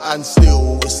and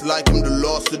still. It's like I'm the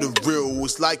last of the real.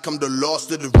 It's like I'm the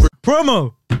last of the real.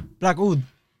 Promo. Black Oud.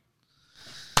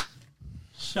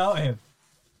 Shout him.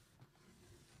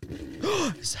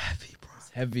 It's heavy, bro. It's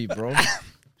heavy, bro.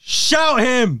 Shout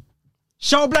him.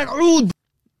 Shout Black Oud.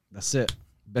 That's it.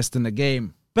 Best in the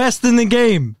game. Best in the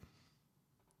game.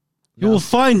 He will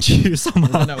find you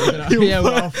somehow.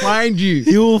 We'll find you.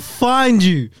 He will find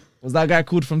you. Was that guy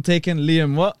called from Taken?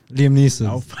 Liam what? Liam Neeson.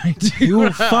 I'll find you. He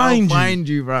will find you. I'll find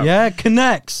you, bro. Yeah,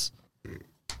 connects.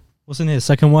 What's in here?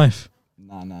 Second wife.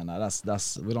 Nah.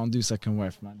 That's we don't do second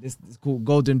wife, man. This is called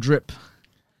Golden Drip.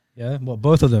 Yeah, what,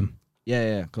 both of them?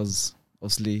 Yeah, because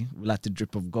obviously we like the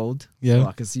drip of gold. Yeah. So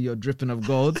I can see you're dripping of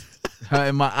gold.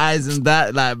 Hurting my eyes and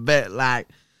that, like, you know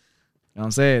what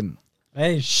I'm saying?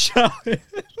 Hey, shout it.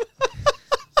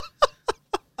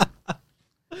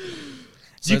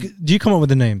 Do you come up with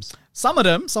the names? Some of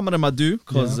them I do,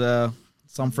 because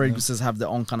some fragrances have their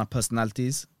own kind of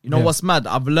personalities. You know what's mad?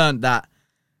 I've learned that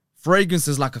fragrance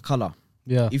is like a color.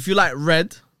 Yeah. If you like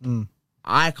red,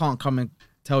 I can't come and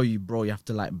tell you, bro, you have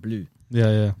to like blue.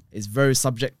 Yeah. It's very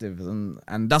subjective,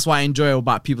 and that's why I enjoy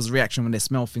about people's reaction when they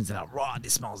smell things. They're like, raw,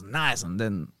 this smells nice, and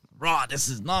then raw, this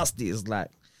is nasty. It's like,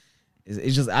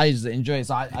 it's just, I just enjoy it.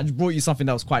 So I just brought you something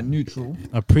that was quite neutral.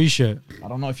 I appreciate it. I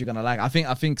don't know if you're gonna like it.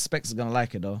 I think Specs is gonna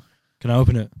like it though. Can I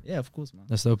open it? Yeah, of course, man.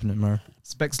 Let's open it, man.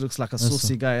 Specs looks like a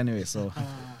saucy guy anyway, so.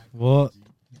 What?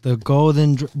 The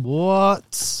golden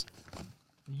what?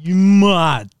 You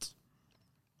mad?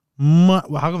 Well,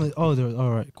 how come? All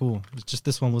right, cool. It's just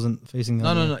this one wasn't facing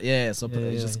the No. Yeah. So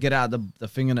just get out the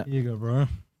thing in it. Here you go, bro.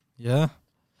 Yeah.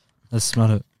 Let's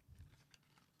smell it.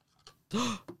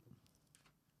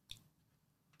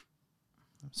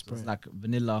 It's like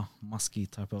vanilla, musky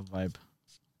type of vibe.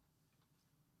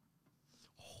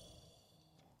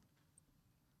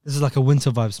 This is like a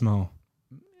winter vibe smell.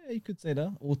 Yeah, you could say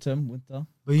that. Autumn, winter.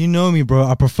 But you know me, bro.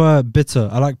 I prefer bitter.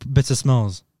 I like bitter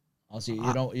smells. Oh, so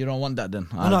you don't want that then?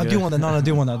 No, I do want that. No, I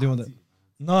do want that.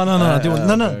 No, I do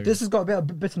want. No. Okay. This has got a bit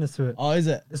of bitterness to it. Oh, is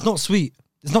it? It's not sweet.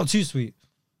 It's not too sweet.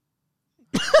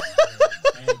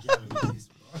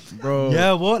 Bro.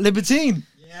 Yeah, what? Libertine.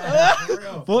 Yeah,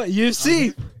 What?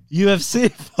 UFC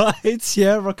fights.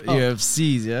 Yeah, rock up.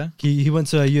 UFCs, yeah? He went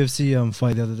to a UFC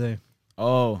fight the other day.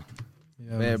 Oh.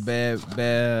 Yeah,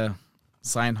 Bare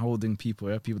sign holding people,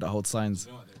 yeah? People that hold signs.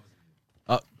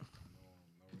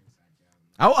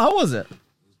 How was it?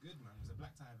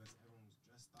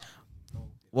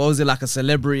 What was it, like a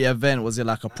celebrity event? Was it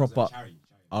like a proper?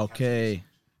 Okay.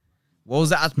 What was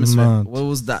the atmosphere? Mad. What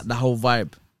was that? The whole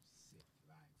vibe.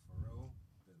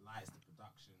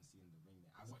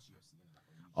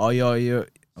 Oh, yeah.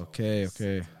 Okay.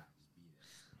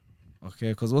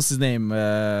 Because what's his name?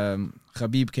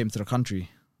 Khabib came to the country.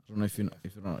 I don't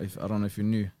know if you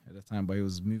knew at the time, but he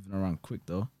was moving around quick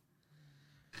though.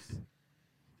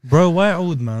 Bro, why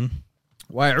oud, man?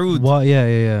 Why Oud? Why?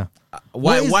 Yeah.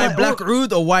 Why that- Black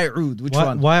Oud or Why Oud? Which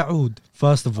one? Why oud?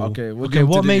 First of all, Okay,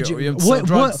 what made you? have to sell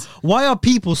drugs? Why are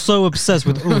people so obsessed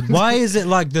with oud? Why is it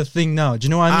like the thing now? Do you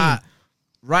know what I mean?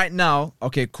 Right now,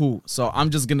 okay, cool. So I'm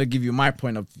just gonna give you my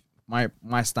point of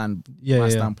my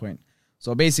standpoint.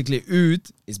 So basically, oud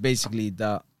is basically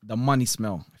the money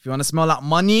smell. If you want to smell like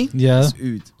money, it's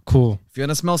oud. Cool. If you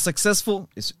want to smell successful,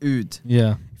 it's oud.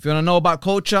 Yeah. If you want to know about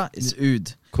culture, it's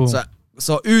oud. Cool.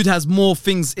 So oud has more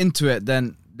things into it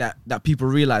than that people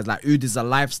realize. Like oud is a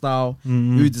lifestyle.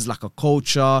 Oud is like a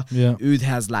culture. Yeah. Oud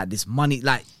has like this money.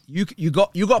 Like you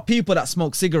got people that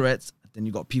smoke cigarettes, then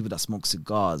you got people that smoke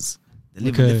cigars. They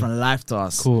live a different life to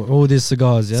us. Cool. All these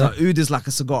cigars, yeah. So oud is like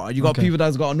a cigar. You got people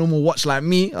that's got a normal watch like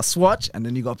me, a Swatch, and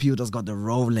then you got people that's got the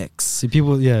Rolex. See,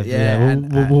 people, Yeah,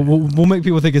 We'll make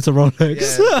people think it's a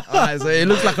Rolex. Yeah. Alright, so it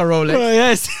looks like a Rolex.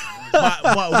 Yes.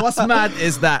 but what's mad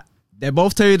is that they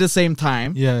both tell you the same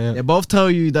time. Yeah. They both tell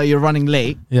you that you're running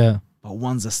late. Yeah. But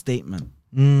one's a statement.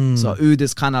 Mm. So oud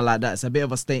is kind of like that. It's a bit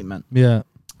of a statement. Yeah.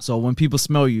 So when people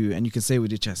smell you and you can say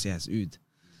with your chest, yes, oud.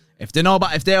 If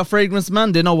they're a fragrance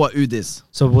man, they know what oud is.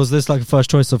 So was this like a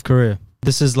first choice of career?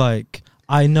 This is like,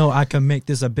 I know I can make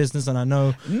this a business, and I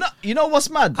know. No, you know what's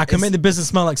mad? I can make the business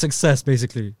smell like success,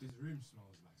 basically.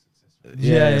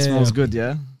 Yeah, it smells good,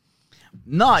 yeah.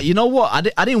 Nah, you know what?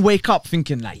 I didn't wake up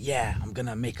thinking like, yeah, I'm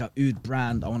gonna make a oud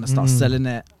brand. I want to start selling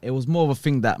it. It was more of a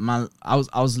thing that, man, I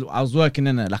was working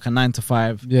in it like a 9 to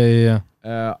 5. Yeah.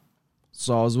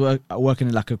 So I was working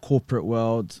in like a corporate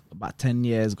world, about 10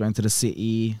 years, going to the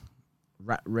city,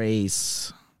 rat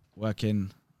race,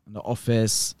 working in the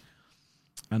office,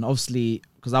 and obviously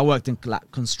because I worked in like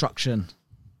construction.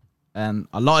 And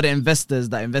a lot of the investors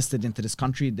that invested into this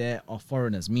country, they are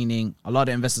foreigners, meaning a lot of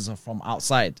the investors are from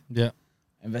outside. Yeah.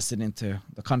 invested into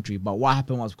the country. But what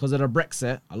happened was, because of the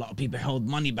Brexit, a lot of people held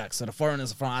money back. So the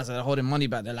foreigners from outside are holding money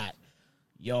back. They're like,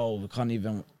 yo, we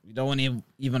don't want to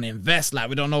even invest. Like,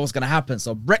 we don't know what's going to happen.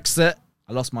 So Brexit,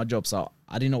 I lost my job. So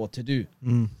I didn't know what to do.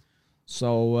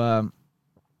 So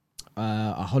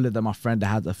I hollered at my friend that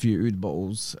had a few oud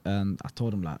bottles, and I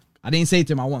told him, like, I didn't say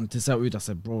to him I wanted to sell oud. I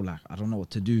said, bro, like, I don't know what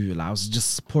to do. Like, I was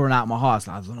just pouring out my heart.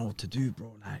 Like, I don't know what to do,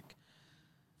 bro. Like,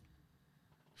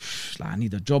 I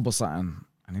need a job or something.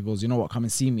 And he goes, you know what, come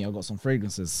and see me. I got some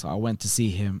fragrances. So I went to see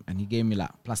him, and he gave me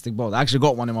like plastic bottles. I actually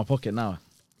got one in my pocket now.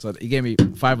 So he gave me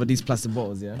 5 of these plastic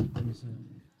bottles, yeah.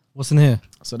 What's in here?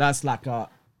 So that's like a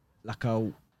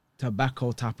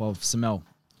tobacco type of smell.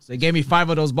 So he gave me 5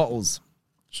 of those bottles.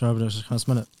 Sure, but I just can't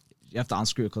smell it. You have to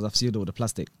unscrew it because I've sealed all the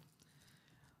plastic.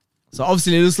 So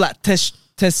obviously it looks like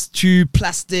test tube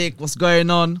plastic. What's going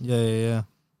on? Yeah.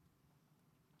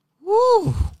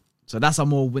 Woo! So that's a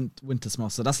more winter smell.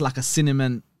 So that's like a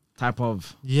cinnamon type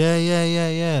of.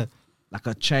 Yeah. Like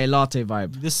a chai latte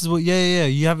vibe. This is what, yeah.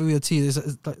 You have it with your tea.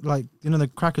 It's like you know, the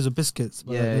crackers or biscuits.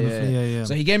 But yeah.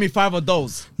 So he gave me 5 of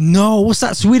those. No, what's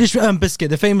that Swedish biscuit?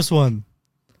 The famous one.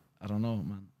 I don't know,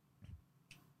 man.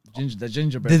 The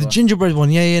gingerbread. There's the gingerbread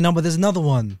one. Yeah. No, but there's another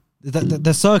one.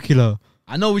 They're circular.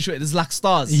 I know which way. There's like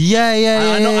stars.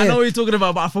 Yeah. I know what you're talking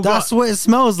about, but I forgot. That's what it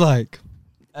smells like.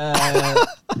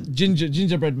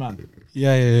 Gingerbread man.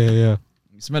 Yeah.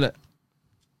 You smell it?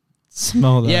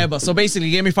 Smell that. Yeah, but so basically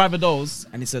he gave me 5 of those,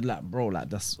 and he said, like, bro, like,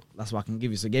 that's what I can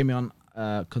give you. So he gave me on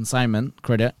consignment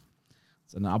credit.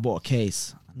 So then I bought a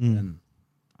case, and then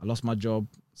I lost my job.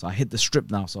 So I hit the strip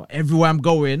now. So everywhere I'm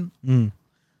going,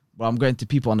 but I'm going to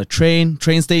people on the train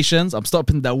stations. I'm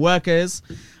stopping the workers.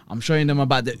 I'm showing them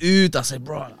about the oud. I said,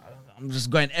 bro, I'm just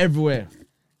going everywhere.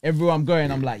 Everywhere I'm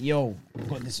going, I'm like, yo, I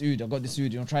got this oud. You want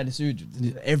to try this oud?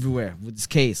 Everywhere with this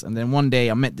case. And then one day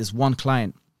I met this one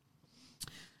client,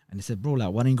 and he said, bro,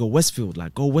 like, why don't you go Westfield?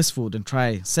 Like, go Westfield and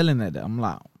try selling it. I'm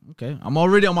like, okay. I'm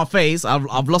already on my face.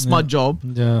 I've lost my job.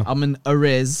 Yeah. I'm in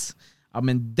arrears. I'm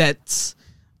in debts.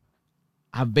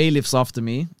 I have bailiffs after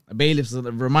me. Bailiffs,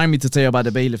 remind me to tell you about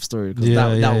the bailiff story.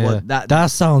 That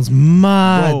sounds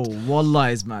mad. Bro, wallah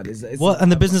is mad. It's what? And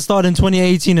the business started in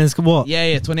 2018 and it's what?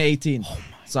 Yeah, 2018.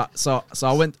 So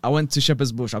I went to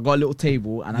Shepherd's Bush. I got a little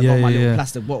table and I got my little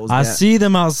plastic bottles. I see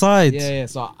them outside. Yeah.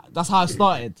 So that's how I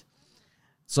started.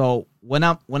 So when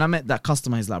I met that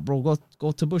customer, he's like, bro,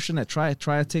 go to Bush, innit? Try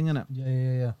a thing, innit?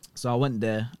 Yeah. So I went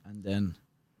there, and then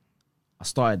I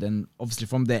started, and obviously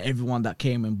from there, everyone that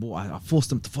came and bought, I forced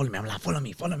them to follow me. I'm like, follow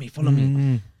me.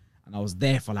 And I was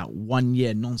there for like 1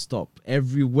 year non-stop.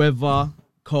 Every weather,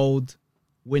 cold,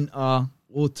 winter,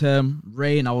 autumn,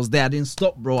 rain, I was there. I didn't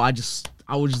stop, bro. Because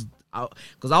I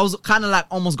was kind of like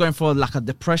almost going for like a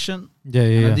depression. Yeah.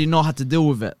 I didn't know how to deal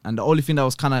with it. And the only thing that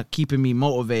was kind of keeping me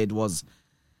motivated was,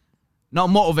 not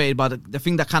motivated, but the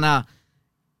thing that kind of,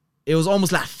 it was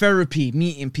almost like therapy,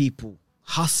 meeting people,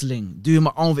 hustling, doing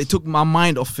my own. It took my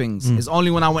mind off things. It's only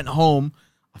when I went home,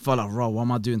 I felt like, bro, what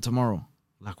am I doing tomorrow?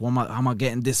 Like, how am I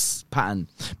getting this pattern?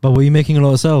 But were you making a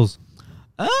lot of sales?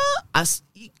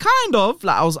 Kind of.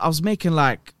 Like, I was making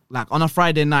like on a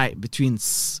Friday night between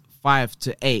 5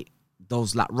 to 8,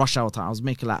 those like rush hour time, I was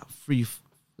making like £400,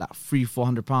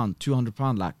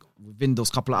 £200, like within those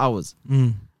couple of hours.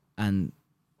 And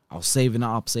I was saving it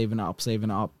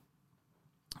up.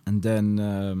 And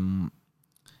then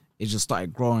it just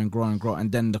started growing.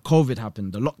 And then the COVID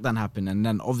happened, the lockdown happened. And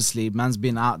then obviously man's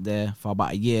been out there for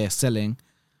about a year selling.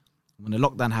 When the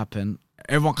lockdown happened,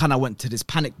 everyone kind of went to this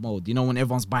panic mode. You know, when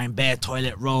everyone's buying bare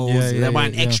toilet rolls, they're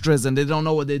buying extras and they don't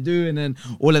know what they're doing and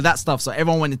all of that stuff. So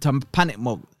everyone went into panic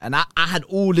mode. And I had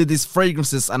all of these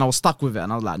fragrances and I was stuck with it.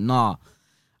 And I was like, nah.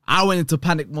 I went into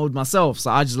panic mode myself. So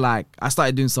I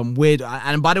started doing some weird.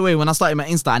 And by the way, when I started my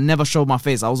Insta, I never showed my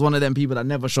face. I was one of them people that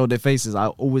never showed their faces. I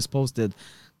always posted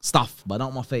stuff, but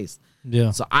not my face.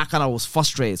 Yeah. So I kind of was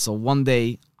frustrated. So one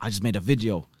day I just made a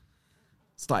video.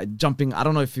 Started jumping. I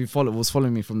don't know if you was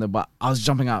following me from there, but I was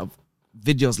jumping out of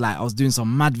videos. Like I was doing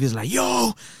some mad videos like,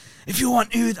 yo, if you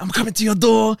want oud, I'm coming to your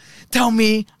door. Tell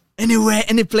me anywhere,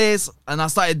 any place. And I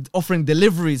started offering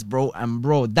deliveries, bro. And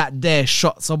bro, that day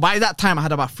shot. So by that time I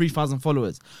had about 3,000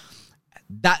 followers.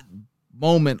 That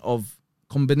moment of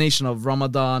combination of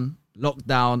Ramadan,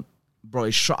 lockdown, bro,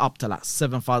 it shot up to like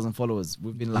 7,000 followers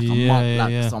within like a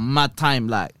month, some mad time,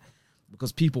 like,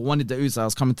 because people wanted the oud, so I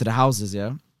was coming to the houses,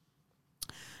 yeah.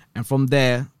 And from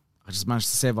there, I just managed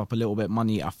to save up a little bit of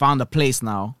money. I found a place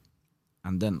now,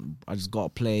 and then I just got a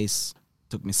place.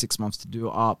 Took me 6 months to do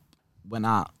it up. Went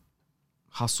out,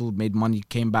 hustled, made money,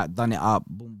 came back, done it up,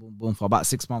 boom, for about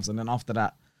 6 months. And then after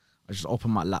that, I just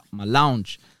opened my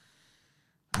lounge.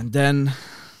 And then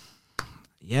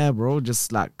yeah, bro,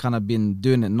 just like kind of been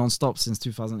doing it non-stop since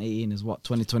 2018 is what,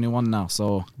 2021 now.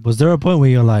 So Was there a point where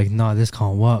you're like, nah, this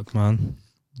can't work, man?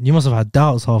 You must have had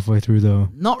doubts halfway through, though.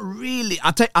 not really.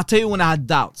 I'll tell you when I had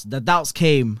doubts. The doubts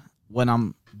came when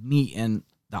I'm meeting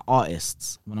the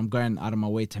artists, when I'm going out of my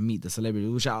way to meet the celebrity,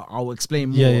 which I'll explain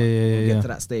more when we get to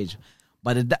that stage.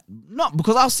 But not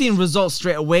because I was seeing results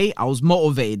straight away. I was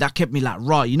motivated. That kept me like,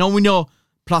 raw. You know, when you're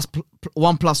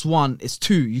one plus one is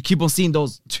two, you keep on seeing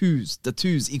those twos. The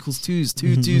twos equals twos,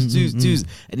 twos,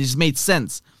 and it just made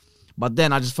sense. But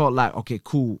then I just felt like, okay,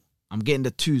 cool. I'm getting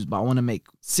the twos, but I want to make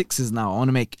sixes now.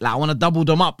 I want to double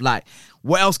them up. Like,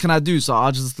 what else can I do? So I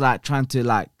was just like trying to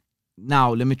like,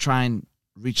 now let me try and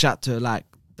reach out to like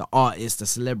the artists, the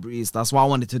celebrities. That's what I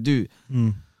wanted to do.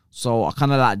 So I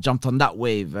kind of like jumped on that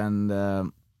wave,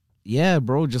 and yeah,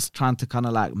 bro, just trying to kind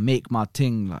of like make my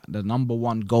thing like the number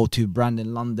one go-to brand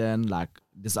in London. Like,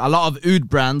 there's a lot of oud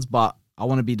brands, but I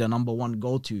want to be the number one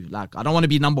go-to. Like, I don't want to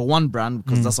be number one brand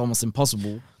because that's almost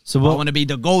impossible. So I want to be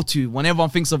the go-to. When everyone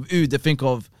thinks of oud, they think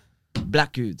of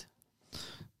black oud.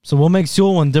 So what makes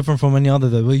your one different from any other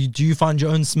though? Do you find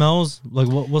your own smells? Like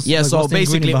what's yeah? Like, so what's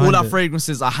basically, all our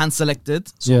fragrances are hand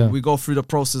selected. So Yeah. we go through the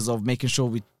process of making sure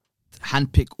we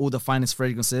hand pick all the finest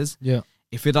fragrances. Yeah.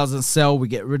 If it doesn't sell, we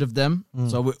get rid of them.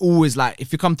 So we're always like,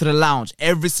 if you come to the lounge,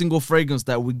 every single fragrance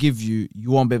that we give you,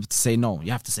 you won't be able to say no.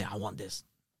 You have to say, I want this.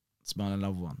 Smell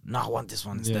another one. No, I want this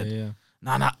one instead. Yeah.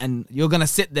 Nah. And you're going to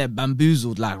sit there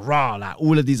bamboozled, like, raw, like,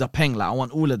 all of these are peng, like, I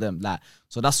want all of them. Like,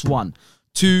 so that's one.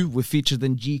 Two, we're featured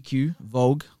in GQ,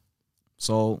 Vogue.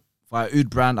 So for our oud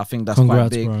brand, I think that's Congrats,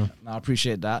 quite big. bro. I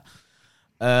appreciate that.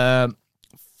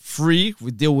 Three,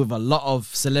 we deal with a lot of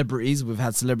celebrities. We've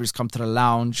had celebrities come to the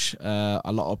lounge. A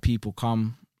lot of people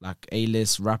come, like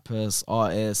A-list rappers,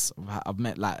 artists. I've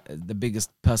met, like, the biggest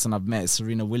person I've met is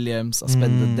Serena Williams. I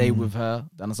spent the day with her.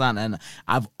 Do you understand? And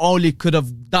I've only could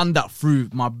have done that through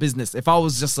my business. If I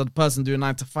was just a person doing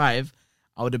 9 to 5,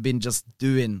 I would have been just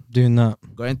doing that.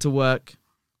 Going to work,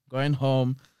 going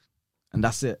home, and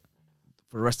that's it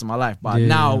for the rest of my life. But Yeah.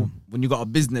 now, when you got a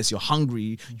business, you're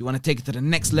hungry, you want to take it to the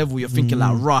next level. You're thinking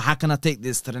like, raw, how can I take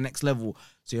this to the next level?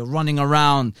 So you're running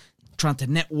around, trying to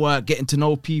network, getting to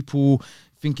know people,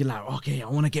 thinking like, okay, I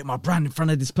want to get my brand in front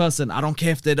of this person. I don't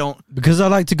care if they don't. Because I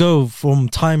like to go from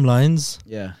timelines.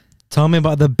 Yeah. Tell me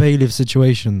about the bailiff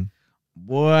situation.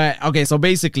 Boy, okay, so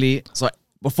basically,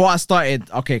 before I started,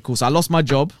 okay, cool. So I lost my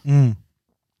job,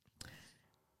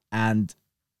 and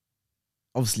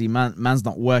obviously, man's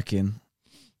not working.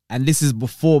 And this is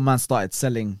before man started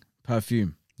selling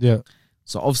perfume. Yeah.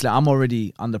 So obviously I'm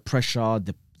already under pressure,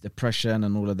 depression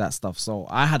and all of that stuff. So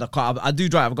I had a car. I do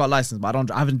drive. I've got a license, but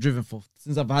I haven't driven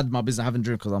since I've had my business. I haven't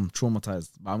driven because I'm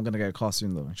traumatized. But I'm going to get a car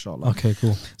soon though, inshallah. Okay,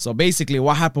 cool. So basically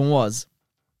what happened was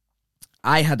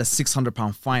I had a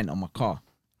 £600 fine on my car.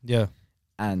 Yeah.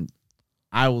 And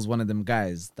I was one of them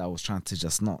guys that was trying to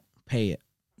just not pay it.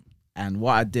 And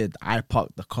what I did, I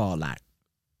parked the car like,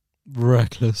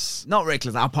 Reckless. not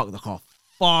reckless. I parked the car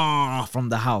far from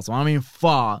the house. When I mean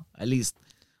far, at least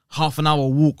half an hour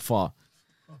walk far.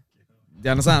 Do you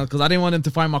understand? Because I didn't want them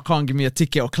to find my car and give me a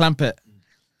ticket or clamp it.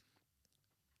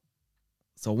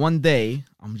 So one day,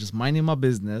 I'm just minding my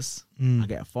business. I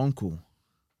get a phone call.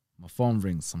 My phone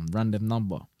rings, some random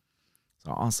number.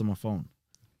 So I answer my phone.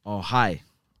 Oh, hi.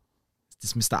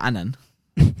 Is this Mr. Annan?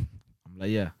 I'm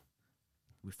like, yeah.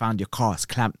 We found your car. It's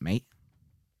clamped, mate.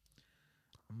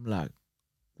 I'm like,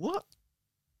 what?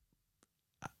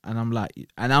 And I'm like,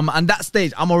 and I'm at that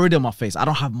stage, I'm already on my face. I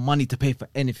don't have money to pay for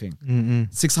anything.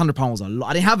 £600 was a lot.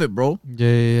 I didn't have it, bro.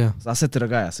 Yeah. So I said to the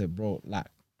guy, I said, bro, like,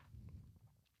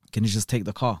 can you just take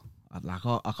the car?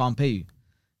 I can't pay you.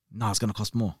 No, it's gonna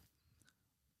cost more.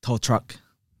 Tow truck.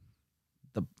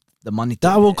 The money.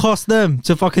 That will cost them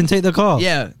to fucking take the car.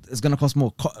 Yeah, it's gonna cost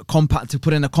more. Compound to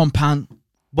put in a compound.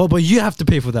 But you have to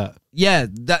pay for that. Yeah,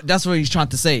 that's what he's trying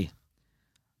to say.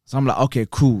 So I'm like, okay,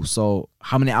 cool. So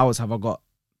how many hours have I got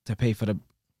to pay for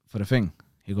the thing?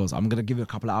 He goes, I'm gonna give you a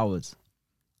couple of hours.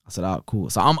 I said, oh, cool.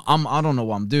 So I don't know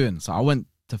what I'm doing. So I went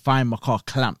to find my car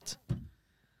clamped.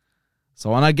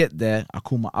 So when I get there, I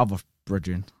call my other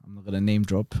brethren. I'm not gonna name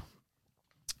drop.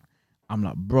 I'm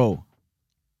like, bro,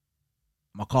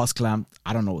 my car's clamped.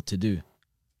 I don't know what to do.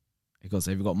 He goes,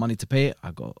 have you got money to pay it?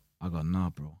 I go, nah,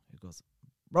 bro. He goes,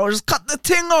 bro, just cut the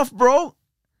thing off, bro.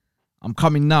 I'm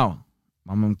coming now.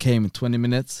 My mum came in 20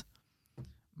 minutes.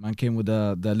 Man came with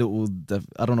the little,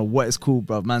 I don't know what it's called,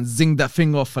 bro. Man zinged that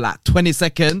thing off for like 20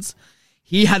 seconds.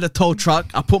 He had a tow truck.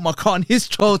 I put my car on his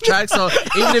tow truck. So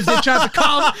even if they tried to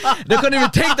come, they couldn't even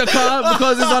take the car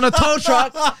because it's on a tow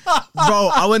truck. Bro,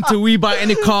 I went to We Buy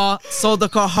Any Car, sold the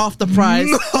car half the price.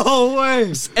 No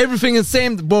way. Everything is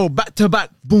same, bro. Back to back,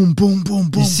 boom, boom, boom,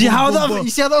 boom. You see boom, how boom, that? boom. You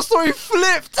see how that story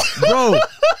flipped, Bro.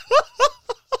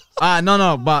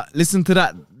 No, but listen to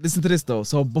that. Listen to this though.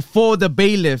 So before the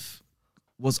bailiff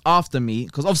was after me,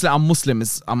 because obviously I'm Muslim.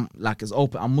 It's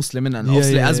open. I'm Muslim, and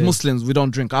obviously as Muslims we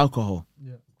don't drink alcohol.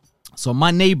 Yeah. So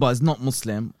my neighbor is not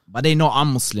Muslim, but they know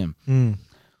I'm Muslim.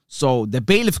 So the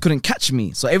bailiff couldn't catch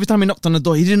me. So every time he knocked on the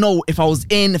door, he didn't know if I was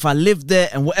in, if I lived there,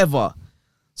 and whatever.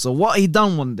 So what he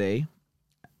done one day,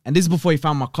 and this is before he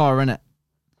found my car, innit?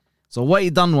 So what he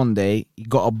done one day, he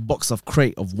got a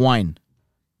crate of wine,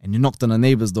 and he knocked on the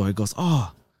neighbor's door. He goes,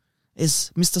 "Oh,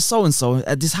 it's Mr. So-and-so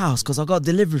at this house because I got a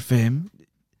delivery for him."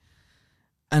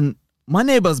 And my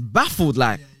neighbor's baffled,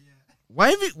 like, why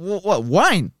have you, what,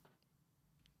 wine?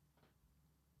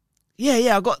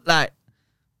 Yeah, I got like,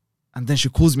 and then she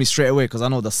calls me straight away because I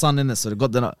know the son in it. So they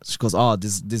got the, she goes, "Oh,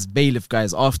 this bailiff guy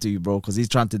is after you, bro, because he's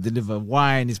trying to deliver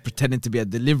wine. He's pretending to be a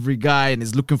delivery guy and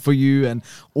he's looking for you and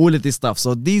all of this stuff."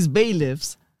 So these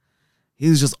bailiffs, he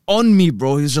was just on me,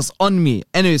 bro. He was just on me.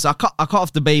 Anyway, so I cut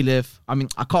off the bailiff. I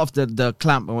cut off the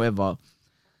clamp or whatever.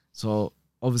 So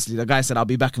obviously the guy said, "I'll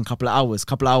be back in a couple of hours."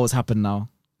 Couple of hours happened now.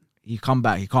 He come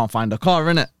back. He can't find the car,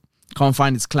 innit? Can't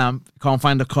find his clamp. Can't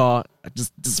find the car. I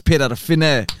just disappeared out of thin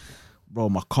air. Bro,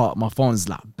 my phone's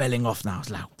like belling off now.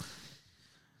 It's like,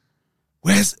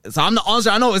 so I'm not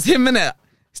answering. I know it's him, innit?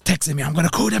 He's texting me, "I'm going to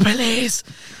call the police.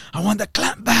 I want the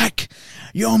clamp back.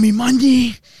 You owe me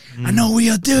money. I know what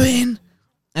you're doing."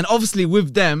 And obviously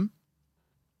with them,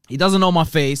 he doesn't know my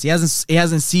face. He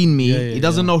hasn't seen me. He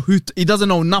doesn't know he doesn't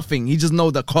know nothing. He just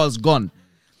know the car's gone.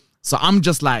 So I'm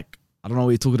just like, I don't know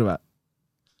what you're talking about.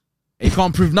 He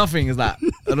can't prove nothing. It's like,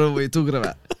 I don't know what you're talking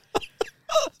about.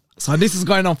 So this is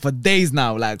going on for days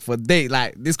now, like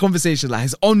this conversation, like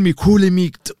he's on me, calling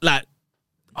me, like,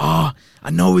 "Oh, I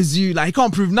know it's you." Like he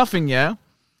can't prove nothing, yeah.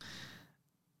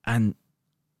 And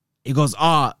he goes,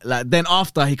 like then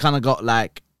after he kind of got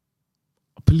like,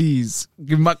 "Please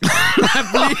give me my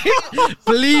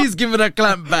please give me the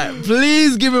clamp back.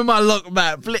 Please give me my lock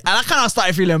back. Please." And I kind of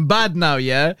started feeling bad now,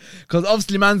 yeah, because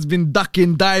obviously man's been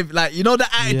ducking, dive, like you know the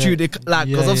attitude, because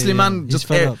obviously man He's just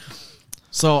fed up.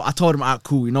 So I told him, "Alright,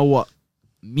 cool. You know what?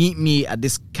 Meet me at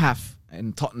this cafe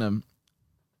in Tottenham."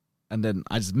 And then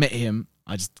I just met him.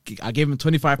 I gave him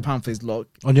 £25 for his lock.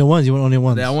 On your ones, you went on your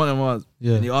ones. Yeah, I wanted one.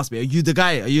 Yeah. And he asked me, "Are you the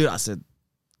guy? Are you?" I said,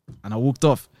 and I walked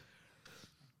off.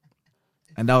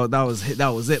 And that was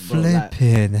it, bro.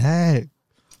 Flipping heck.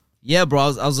 Yeah, bro.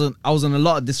 I was in a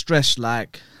lot of distress.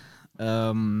 Like,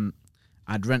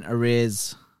 I'd rent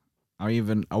arrears. I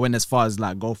went as far as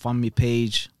like GoFundMe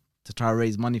page to try to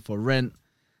raise money for rent.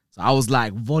 So I was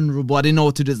like vulnerable. I didn't know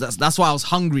what to do. That's why I was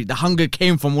hungry. The hunger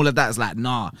came from all of that. It's like,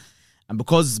 nah. And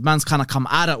because man's kind of come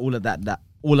out of all of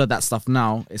that stuff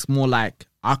now, it's more like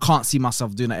I can't see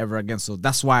myself doing it ever again. So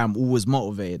that's why I'm always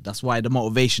motivated. That's why the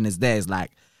motivation is there. It's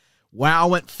like where I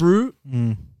went through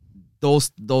those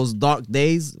dark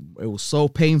days, it was so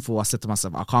painful. I said to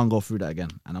myself, I can't go through that again.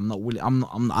 And I'm not willing.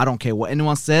 I don't care what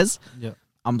anyone says. Yeah.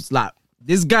 I'm just like,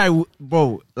 this guy,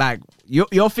 bro, like,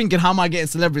 you're thinking, how am I getting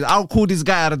celebrities? I'll call this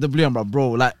guy out of the blue,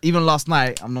 bro. Like, even last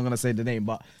night, I'm not going to say the name,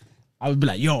 but I would be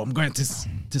like, "Yo, I'm going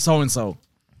to so-and-so."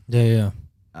 Yeah.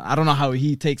 I don't know how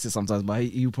he takes it sometimes, but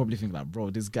he probably think like, "Bro,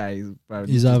 this guy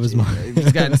he's out of his mind.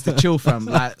 This guy needs to chill, fam."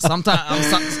 Like,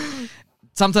 sometimes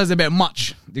a bit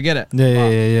much. Do you get it?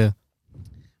 Yeah.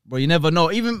 Bro, you never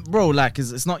know. Even, bro, like,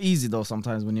 it's not easy, though,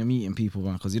 sometimes when you're meeting people,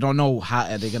 man, because you don't know how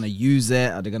are they going to use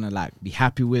it. Are they going to, like, be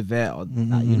happy with it? Or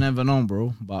like, you never know,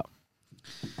 bro. But,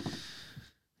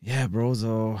 yeah, bro,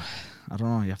 so, I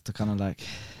don't know. You have to kind of, like...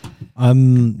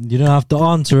 You don't have to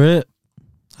answer it.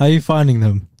 How are you finding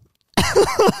them?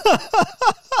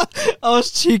 I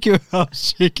was cheeky.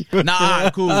 Nah,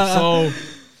 cool. So...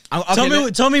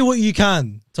 Tell me what you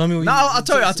can. Tell me what. No,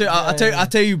 I'll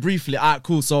tell you briefly. Alright,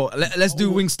 cool. So let's do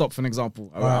Wingstop for an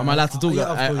example. Am I allowed to talk?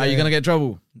 Are you gonna get in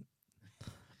trouble?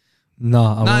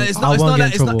 No, it's not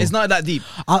that deep.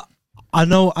 I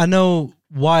know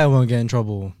why I won't get in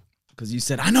trouble. Because you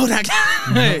said I know that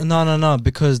guy. No.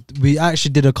 Because we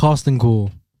actually did a casting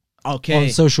call. Okay. On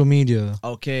social media.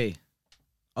 Okay.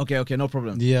 No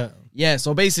problem. Yeah.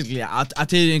 So basically, I'll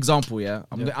tell you an example. Yeah.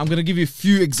 I'm gonna give you a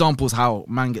few examples how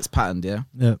man gets patterned. Yeah.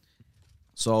 Yeah.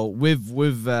 So with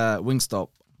Wingstop,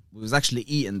 we was actually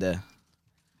eating there,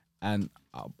 and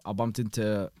I bumped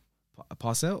into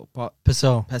Parcel.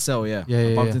 Purcell. Purcell, yeah. Yeah.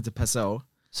 I bumped into Purcell.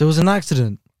 So it was an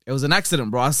accident. It was an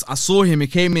accident, bro. I saw him. He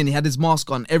came in. He had his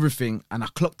mask on, everything, and I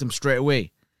clocked him straight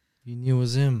away. You knew it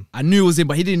was him. I knew it was him,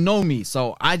 but he didn't know me.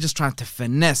 So I just tried to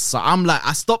finesse. So I'm like,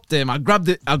 I stopped him. I grabbed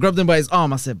him by his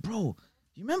arm. I said, bro,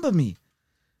 you remember me?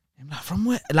 I'm like, from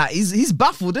where? Like, he's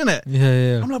baffled, innit?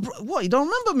 Yeah. I'm like, bro, what? You don't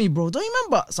remember me, bro? Don't you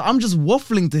remember? So I'm just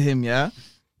waffling to him, yeah?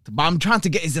 But I'm trying to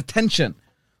get his attention.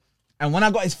 And when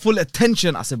I got his full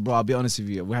attention, I said, bro, I'll be honest with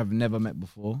you. We have never met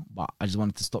before, but I just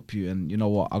wanted to stop you. And you know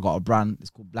what? I got a brand.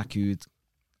 It's called Blackwood.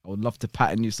 I would love to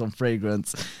patent you some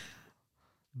fragrance.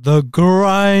 The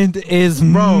grind is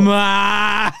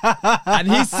mad. And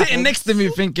he's sitting next to me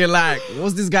thinking like,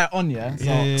 what's this guy on,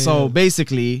 yeah? So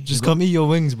basically... Just come eat your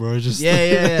wings, bro. Just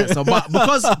Yeah. So but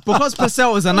because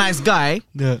Purcell is a nice guy,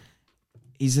 yeah.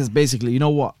 He says basically, you know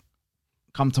what?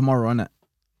 Come tomorrow, innit?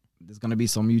 There's going to be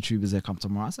some YouTubers there come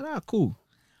tomorrow. I said, so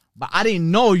but I didn't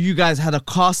know you guys had a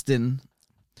casting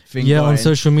thing going. on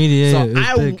social media. So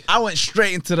I went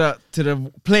straight into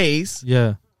the place.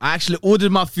 Yeah. I actually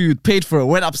ordered my food, paid for it,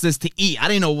 went upstairs to eat. I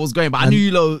didn't know what was going, but I knew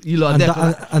you lot are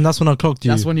there. And that's when I clocked you.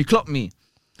 That's when you clocked me.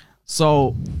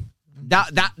 So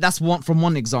that's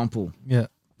one example. Yeah.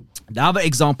 The other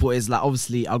example is like,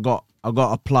 obviously I got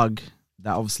a plug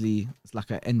that obviously it's like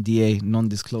an NDA,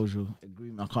 non-disclosure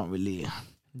agreement. I can't really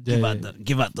give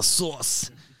out the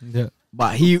source. Yeah.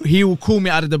 But he will call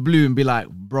me out of the blue and be like,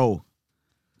 bro,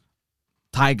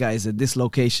 Tiger is at this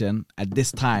location at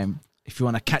this time. If you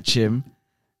want to catch him,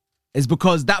 it's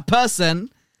because that person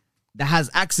that has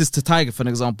access to Tiger, for an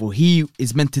example, he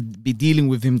is meant to be dealing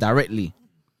with him directly.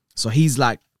 So he's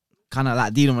like kind of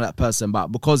like dealing with that person. But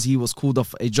because he was called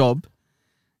off a job,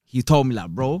 he told me like,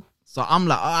 bro. So I'm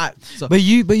like, all right. So, but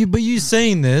you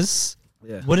saying this,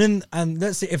 yeah. Wouldn't, and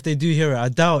let's say if they do hear it, I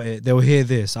doubt it. They'll hear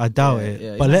this. I doubt it.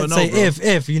 Yeah, but let's say bro.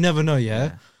 if you never know,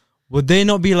 yeah. Would they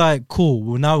not be like, cool?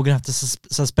 Well, now we're gonna have to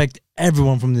suspect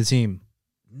everyone from the team.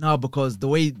 No, because the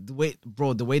way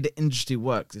the industry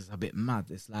works is a bit mad.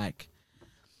 It's like,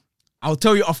 I'll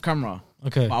tell you off camera.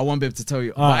 Okay. But I won't be able to tell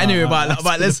you. But anyway, but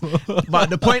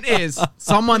the point is,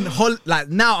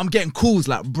 now I'm getting calls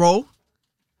like, bro,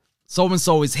 so and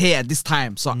so is here at this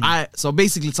time. So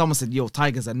basically someone said, yo,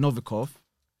 Tiger's at Novikov.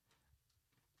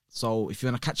 So if you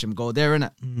want to catch him, go there,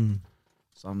 innit?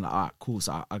 So I'm like, all right, cool.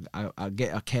 So I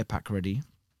get a care pack ready.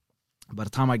 By the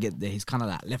time I get there, he's kind of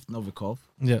like left Novikov.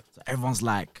 Yeah. So everyone's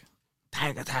like,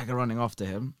 Tiger running after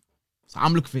him. So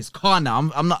I'm looking for his car now.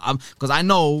 Because I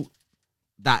know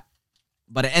that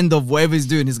by the end of whatever he's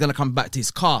doing, he's going to come back to his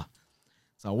car.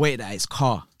 So I waited at his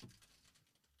car.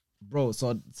 Bro,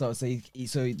 so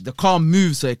the car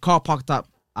moves. So a car parked up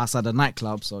outside the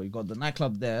nightclub. So you got the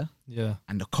nightclub there. Yeah.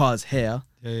 And the car's here.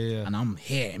 Yeah. And I'm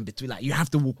here in between. Like, you have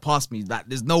to walk past me. Like,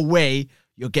 there's no way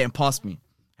you're getting past me.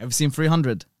 Have you seen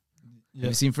 300? Yeah.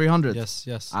 Have you seen 300? Yes.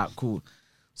 Alright, cool.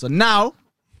 So now,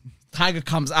 Tiger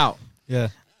comes out. Yeah.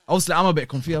 Obviously, I'm a bit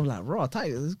confused. I'm like, raw,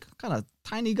 Tiger, this kind of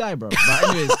tiny guy, bro. But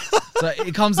anyways, so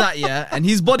it comes out, yeah, and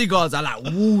his bodyguards are like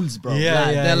wolves, bro.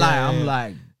 I'm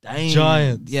like, dang.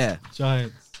 Giants. Yeah.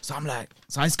 Giants. So I'm like,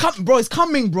 so he's coming, bro. He's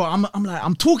coming, bro. I'm like,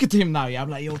 I'm talking to him now, yeah. I'm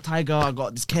like, yo, Tiger, I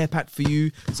got this care pack for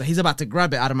you. So he's about to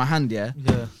grab it out of my hand, yeah.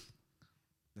 Yeah.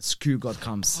 The screw god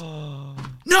comes.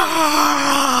 No!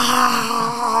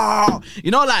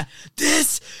 You know, like,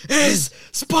 this is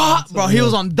spot, bro. He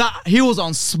was on that. He was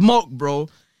on smoke, bro.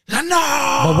 Like,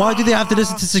 no! But why did they have to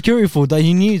listen to security for that?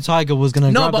 He knew Tiger was gonna.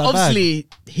 No, grab but that obviously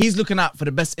he's looking out for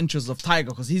the best interests of Tiger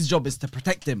because his job is to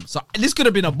protect him. So this could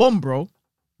have been a bomb, bro.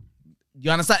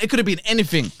 You understand? It could have been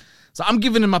anything. So I'm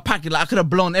giving him a packet. Like, I could have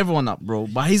blown everyone up, bro.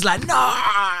 But he's like, no!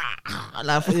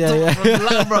 Like,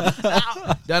 bro.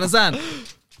 You understand?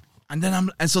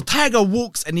 And so Tiger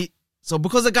walks and so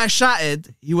because the guy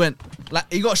shouted, he went,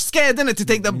 like, he got scared, didn't it, to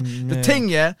take the thing,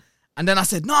 yeah? And then I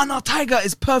said, no, Tiger,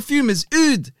 it's perfume, it's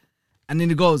oud. And then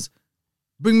he goes,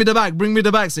 bring me the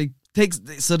bag. So he takes,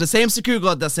 so the same security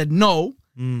guard that said no,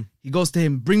 he goes to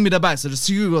him, bring me the bag. So the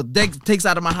security guard takes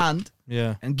out of my hand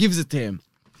and gives it to him.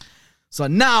 So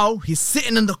now he's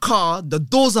sitting in the car, the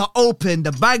doors are open,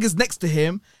 the bag is next to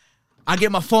him. I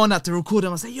get my phone out to record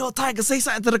him. I say, yo, Tiger, say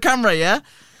something to the camera, yeah?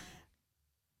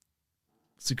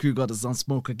 Security guard is on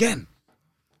smoke again.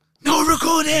 No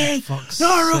recording!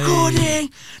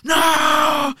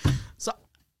 No! So,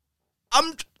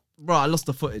 I lost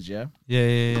the footage, yeah?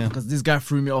 Yeah. Because this guy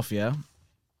threw me off, yeah?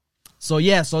 So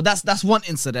that's one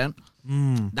incident.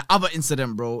 The other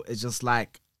incident, bro, is just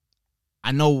like,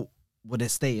 I know where they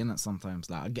stay, innit, sometimes.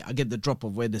 Like, I get the drop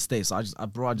of where they stay. So I just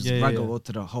go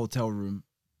to the hotel room,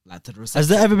 like, to the reception. Has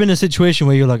there ever been a situation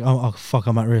where you're like, oh fuck,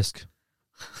 I'm at risk?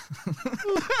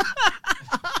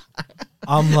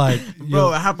 I'm like,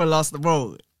 bro, it happened last,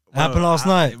 bro. Happened last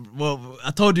night. Well,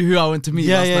 I told you who I went to meet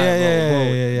Yeah, last yeah, night, yeah, bro.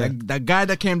 yeah, yeah, yeah. The guy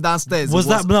that came downstairs Was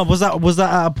that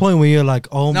at a point where you're like,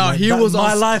 oh No, my, he was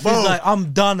my on- life bro. is like,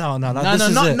 I'm done out now. Like, No, this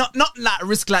no, is not, it. not like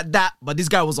risk like that, but this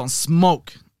guy was on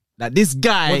smoke. Like this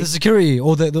guy. What, the security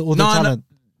or the talent?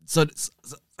 So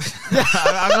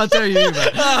I'm gonna tell you,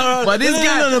 man. But this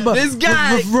guy, but this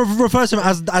guy. refers to him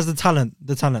as the talent.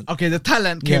 The talent. Okay, the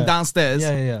talent came Yeah. downstairs.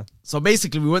 Yeah. So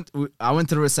basically, I went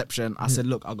to the reception. I said,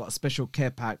 "Look, I got a special care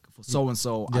pack for so and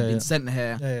so. I've been sent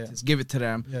here. Yeah. Just give it to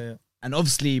them." Yeah. And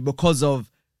obviously, because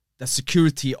of the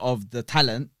security of the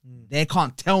talent, they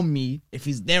can't tell me if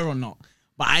he's there or not.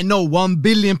 But I know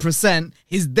 1,000,000,000%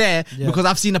 he's there because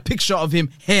I've seen a picture of him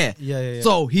here. Yeah.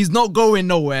 So he's not going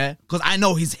nowhere because I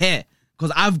know he's here.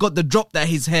 Because I've got the drop that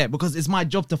he's here. Because it's my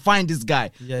job to find this guy.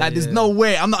 There's no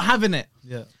way. I'm not having it.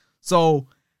 Yeah. So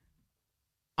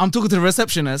I'm talking to the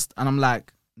receptionist and I'm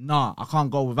like, nah, I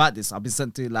can't go without this. I've been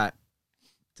sent to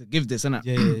to give this, innit?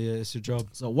 Yeah. It's your job.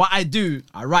 So what I do,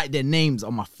 I write their names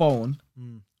on my phone,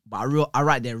 but I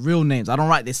write their real names. I don't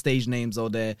write their stage names or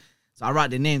their. So I write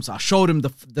their names. So I show them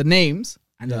the names,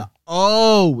 and they're like,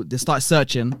 oh, they start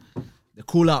searching. They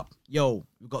call up, yo,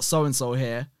 we've got so and so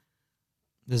here.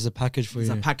 There's a package for There's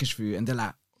you. a package for you, and they're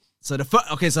like, so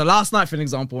so last night, for an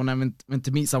example, when I went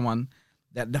to meet someone,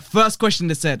 that the first question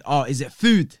they said, oh, is it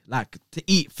food? Like to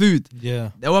eat food?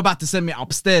 Yeah. They were about to send me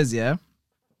upstairs, yeah.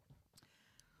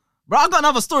 Bro, I got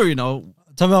another story, you know.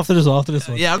 Tell me after this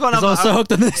one. Yeah, I got 'Cause another. I was so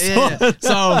hooked on this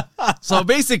one. So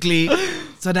basically,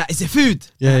 is it food?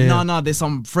 Yeah. No, there's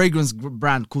some fragrance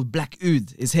brand called Black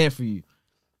Oud. It's here for you.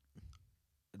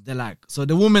 They're like, so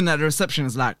the woman at the reception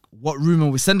is like, what room are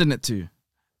we sending it to?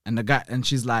 And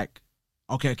she's like,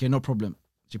 okay, no problem.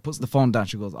 She puts the phone down.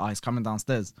 She goes, he's coming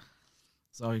downstairs.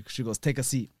 So she goes, take a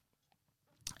seat.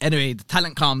 Anyway, the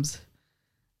talent comes.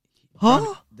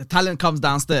 Huh? The talent comes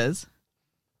downstairs,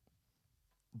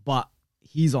 but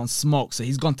he's on smoke, so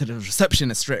he's gone to the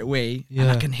receptionist straight away, and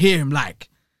I can hear him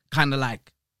kind of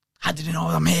like, how did he know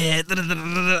I'm here?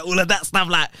 All of that stuff,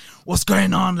 like, what's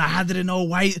going on? Like, how did he know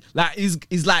why? Like,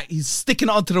 he's sticking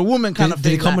it onto the woman kind of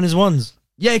thing. Did he come in his ones?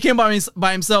 Yeah, he came by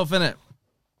himself, innit?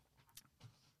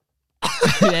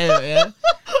 yeah.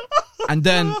 And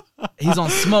then he's on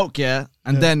smoke, yeah.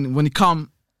 And then when he come,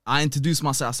 I introduce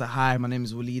myself. I say, hi, my name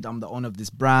is Walid. I'm the owner of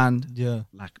this brand. Yeah.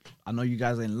 Like, I know you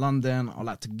guys are in London. I'd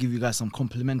like to give you guys some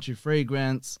complimentary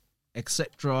fragrance,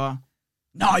 etc.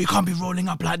 No, you can't be rolling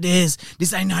up like this.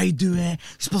 This ain't how you do it. You're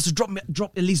supposed to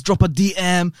drop at least a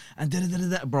DM and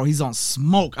da. Bro, he's on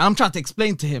smoke. And I'm trying to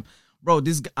explain to him, bro.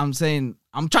 I'm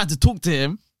trying to talk to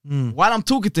him. While I'm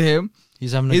talking to him,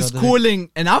 He's having. he's calling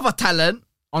another talent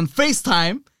on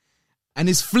FaceTime. And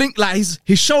he's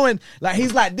he's showing, like,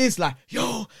 he's like this, like,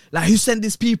 yo, like, who sent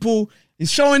these people?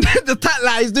 He's showing the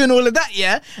like, he's doing all of that,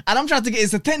 yeah? And I'm trying to get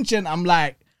his attention. I'm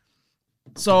like,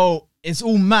 so it's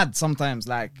all mad sometimes,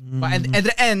 like, but at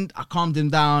the end, I calmed him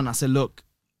down. I said, look,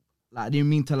 like, I didn't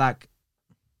mean to, like,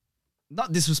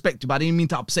 not disrespect you, but I didn't mean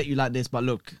to upset you like this. But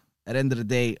look, at the end of the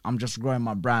day, I'm just growing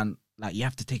my brand. Like, you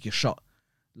have to take your shot.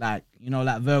 Like, you know,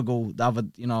 like Virgo, the other,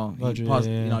 you know,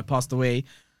 he passed away.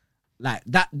 Like,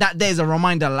 that day is a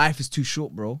reminder life is too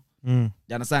short, bro. You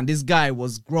understand? This guy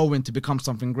was growing to become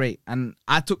something great. And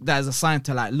I took that as a sign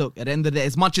to, like, look, at the end of the day,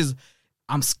 as much as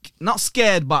I'm not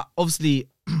scared, but obviously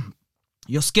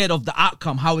you're scared of the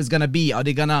outcome, how it's going to be. Are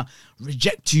they going to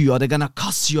reject you? Are they going to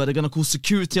cuss you? Are they going to call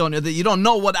security on you? You don't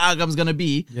know what the outcome's going to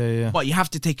be. Yeah. But you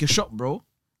have to take your shot, bro.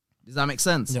 Does that make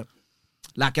sense? Yep.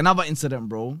 Like, another incident,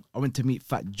 bro. I went to meet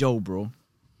Fat Joe, bro.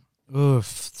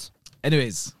 Oof.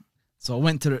 Anyways, so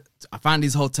I found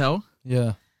his hotel.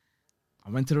 Yeah. I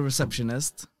went to the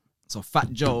receptionist. So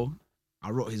Fat Joe,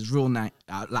 I wrote his real name.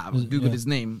 I Googled his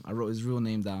name. I wrote his real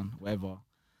name down, whatever.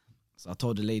 So I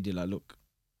told the lady, like, look,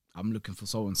 I'm looking for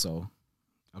so-and-so.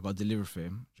 I got a delivery for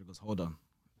him. She goes, hold on.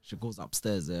 She goes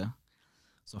upstairs there.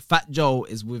 So Fat Joe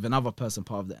is with another person,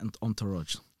 part of the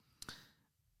entourage.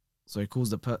 So he calls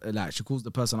she calls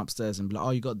the person upstairs and be like, oh,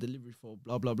 you got delivery for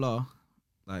blah, blah, blah.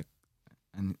 Like,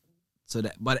 and so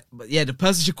that, but yeah, the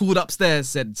person she called upstairs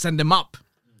said, send him up.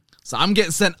 So I'm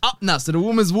getting sent up now. So the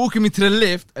woman's walking me to the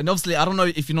lift. And obviously, I don't know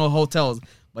if you know hotels,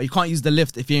 but you can't use the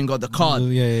lift if you ain't got the card.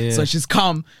 Yeah. So she's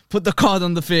come, put the card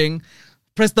on the thing,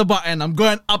 press the button. I'm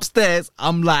going upstairs.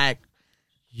 I'm like,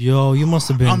 yo, you must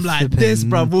have been. I'm like this,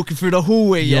 bro, walking through the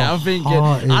hallway. Your Yeah, I'm thinking,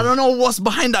 heart is- I don't know what's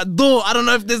behind that door. I don't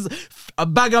know if there's a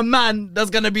bag of man that's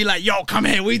gonna be like, yo, come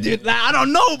here, we did. Like, I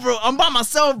don't know, bro. I'm by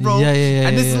myself, bro. Yeah.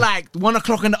 And this yeah. is like 1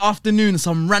 o'clock in the afternoon,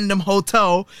 some random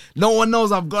hotel. No one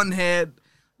knows I've gone here.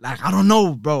 Like, I don't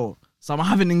know, bro. So I'm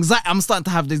having anxiety. I'm starting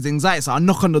to have this anxiety. So I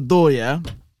knock on the door, yeah.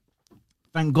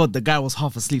 Thank God the guy was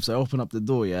half asleep, so I opened up the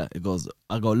door. Yeah, it goes.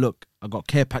 I go, look, I got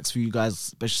care packs for you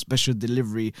guys, special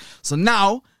delivery. So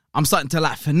now I'm starting to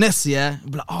like finesse. Yeah,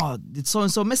 be like, oh, did so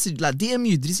and so message like DM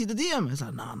you? Did you see the DM? It's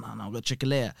like, no, I'm gonna check it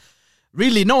later.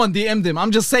 Really, no one DM'd him.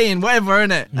 I'm just saying whatever,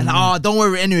 innit? And don't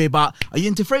worry anyway. But are you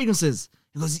into fragrances?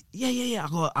 He goes, yeah.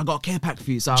 I got a care pack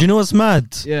for you. So Do you know what's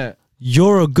mad? Yeah.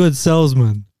 You're a good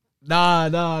salesman. Nah.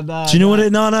 Do you know what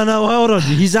it? No. Hold on.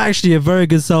 He's actually a very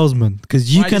good salesman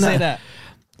because you Why can do you say that?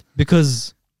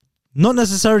 because not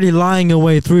necessarily lying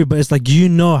away through, but it's like you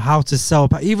know how to sell.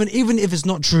 Even if it's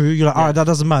not true, you're like, all right, that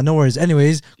doesn't matter. No worries.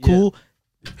 Anyways, cool.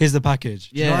 Here's the package.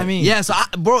 Do you know what I mean? Yeah, so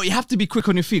bro, you have to be quick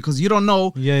on your feet because you don't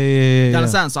know. Yeah. You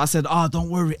understand? So I said, don't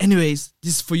worry. Anyways,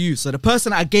 this is for you. So the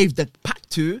person I gave the pack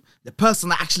to, the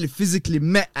person I actually physically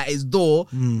met at his door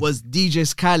was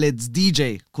DJ Khaled's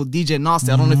DJ called DJ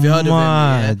Nasty. I don't know if you heard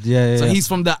of him. Yeah. So he's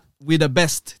from we're the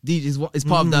best DJs. It's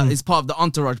part of it's part of the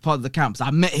entourage, part of the camp. So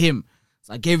I met him.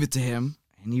 So I gave it to him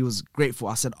and he was grateful.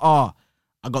 I said, I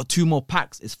got 2 more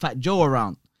packs. Is Fat Joe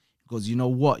around? Because you know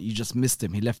what? You just missed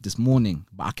him. He left this morning,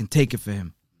 but I can take it for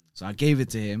him. So I gave it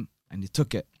to him and he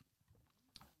took it.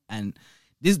 And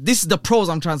this is the pros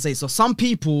I'm trying to say. So some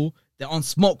people, they're on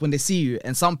smoke when they see you.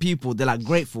 And some people, they're like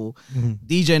grateful.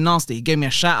 DJ Nasty, he gave me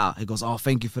a shout out. He goes,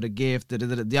 thank you for the gift. Do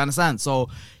you understand? So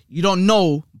you don't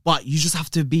know, but you just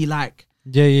have to be like,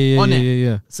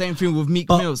 Yeah. Same thing with Meek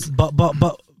Mills. But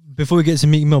before we get to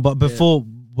Meek Mill,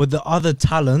 with the other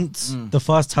talents, the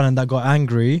first talent that got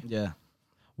angry,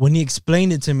 when he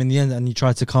explained it to him in the end and he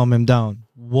tried to calm him down,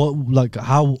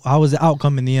 how was the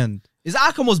outcome in the end? His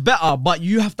outcome was better, but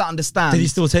you have to understand. Did he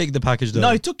still take the package though?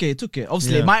 No, he took it.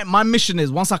 Obviously, my mission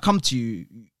is once I come to you,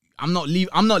 I'm not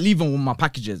leaving with my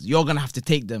packages. You're gonna have to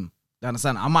take them. You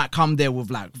understand? I might come there with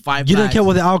like 5. You don't care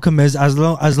what the outcome is as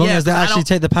long as they actually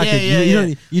take the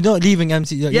package. You're not leaving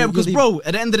empty. Because bro,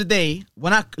 at the end of the day,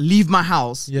 when I leave my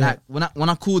house, like when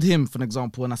I called him for an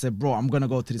example, and I said, bro, I'm gonna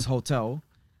go to this hotel.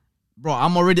 Bro,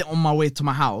 I'm already on my way to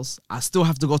my house. I still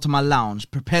have to go to my lounge,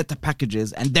 prepare the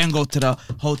packages, and then go to the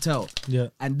hotel. Yeah.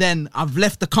 And then I've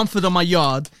left the comfort of my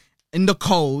yard in the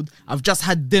cold. I've just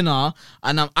had dinner,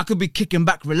 and I could be kicking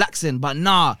back, relaxing. But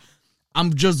nah,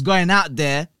 I'm just going out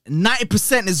there.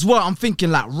 90% is what I'm thinking,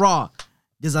 like,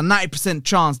 there's a 90%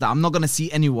 chance that I'm not going to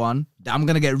see anyone, that I'm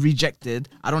going to get rejected.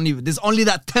 There's only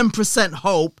that 10%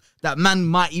 hope that man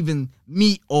might even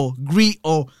meet or greet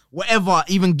or whatever,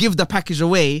 even give the package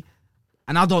away.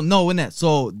 And I don't know, innit?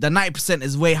 So the 90%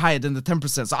 is way higher than the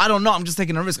 10%. So I don't know. I'm just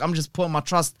taking a risk. I'm just putting my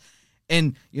trust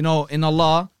in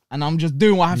Allah. And I'm just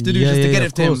doing what I have to do just to get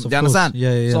it to him. Do you understand?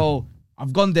 Yeah. So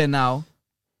I've gone there now.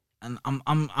 And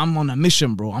I'm on a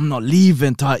mission, bro. I'm not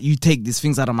leaving till you take these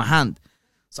things out of my hand.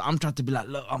 So I'm trying to be like,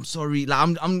 look, I'm sorry.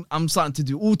 Like I'm starting to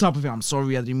do all type of things. I'm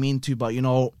sorry, I didn't mean to, but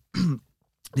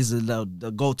this is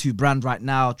the go-to brand right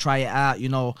now. Try it out,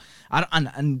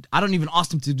 And I don't even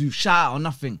ask him to do shout out or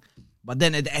nothing. But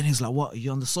then at the end, he's like, "What? Are you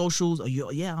on the socials? Are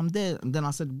you? Yeah, I'm there." And then I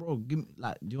said, "Bro, give me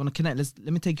do you want to connect?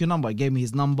 Let me take your number." He gave me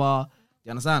his number. You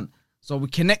understand? So we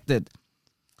connected.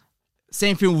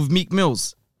 Same thing with Meek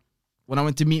Mills. When I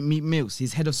went to meet Meek Mills,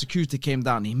 his head of security came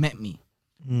down. He met me,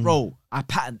 bro. I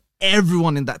patted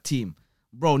everyone in that team,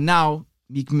 bro. Now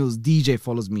Meek Mills DJ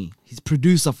follows me. His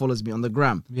producer follows me on the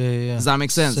gram. Yeah. Does that make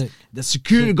sense? Sick. The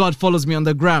security guard follows me on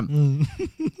the gram.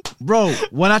 Bro,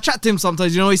 when I chat to him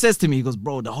sometimes, what he says to me? He goes,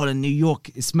 bro, the whole of New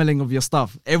York is smelling of your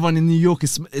stuff. Everyone in New York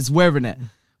is wearing it.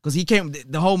 Because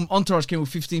the whole entourage came with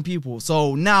 15 people.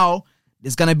 So now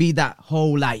there's going to be that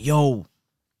whole like, yo,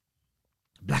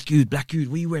 Black Oud, what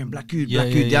are you wearing? Black Oud. Do you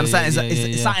understand?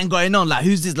 It's something going on. Like,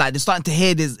 who's this? Like, they're starting to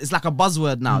hear this. It's like a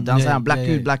buzzword now. Do you understand? Black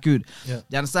Oud. Yeah. Do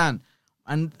you understand?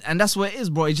 And that's what it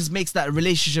is, bro. It just makes that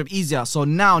relationship easier. So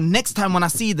now, next time when I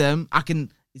see them,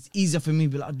 it's easier for me to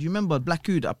be like, do you remember Black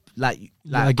Oud? I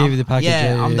gave you the package.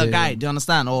 Yeah, I'm the guy. Do you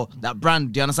understand? Or that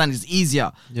brand, do you understand? It's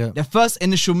easier. Yeah. The first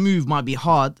initial move might be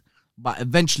hard, but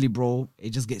eventually, bro, it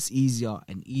just gets easier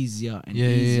and easier and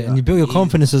easier. And you build your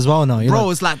confidence as well now. Bro,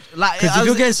 it's like because if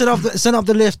you're getting sent up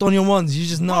the lift on your ones, you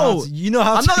just know.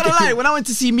 How I'm not gonna lie. When I went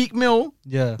to see Meek Mill,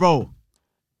 bro,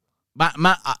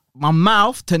 my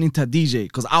mouth turned into a DJ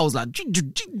because I was like,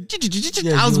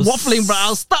 I was waffling, bro. I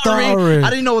was stuttering. I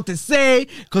didn't know what to say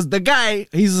because the guy,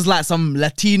 he's just like some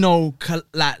Latino,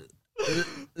 like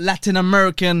Latin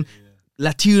American,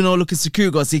 Latino looking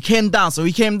security guard. So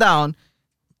he came down.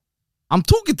 I'm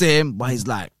talking to him, but he's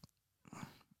like,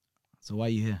 so why are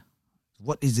you here?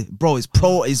 What is it, bro? It's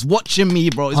pro. It's watching me,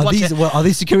 bro. It's Are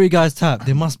these security guys tapped?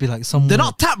 They must be like some. They're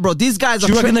not tapped, bro. These guys are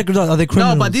they criminals?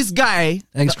 No, but this guy,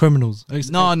 ex-criminals.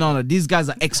 No. These guys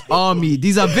are ex-army.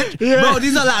 These are bro.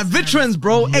 These are like veterans,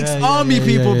 bro. Ex-army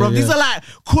people, bro. These are like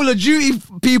Call of Duty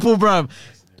people, bro.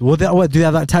 What do they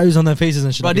have like tattoos on their faces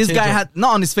and shit? But this guy had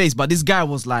not on his face, but this guy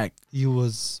was like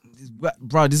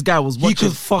bro. This guy was watching. He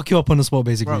could fuck you up on the spot,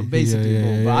 basically. Bro, basically,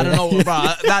 bro. But I don't know, bro.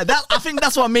 I think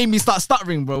that's what made me start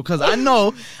stuttering, bro. Because I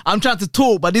know I'm trying to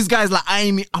talk, but this guy's like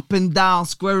eyeing me up and down,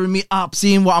 squaring me up,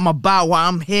 seeing what I'm about, why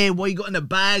I'm here, what you got in the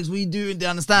bags, what you doing. Do you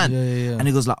understand? Yeah. And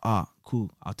he goes like, cool.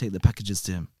 I'll take the packages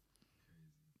to him.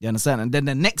 You understand? And then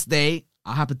the next day,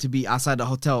 I happened to be outside the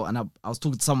hotel, and I was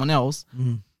talking to someone else,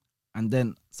 and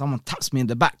then someone taps me in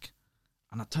the back,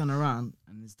 and I turn around,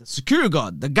 and it's the security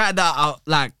guard, the guy that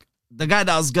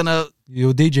I was gonna...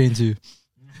 You're DJing to.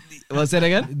 What's that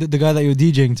again? The guy that you're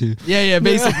DJing to. Yeah,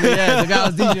 basically, yeah. The guy I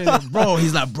was DJing to. Bro,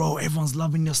 he's like, bro, everyone's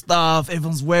loving your stuff.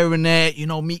 Everyone's wearing it. You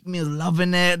know, Meek Mill's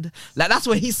loving it. Like, that's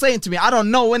what he's saying to me. I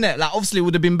don't know, innit? Like, obviously, it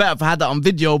would have been better if I had that on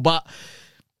video, but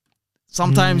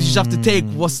sometimes you just have to take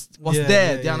what's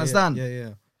there. Do you understand? Yeah.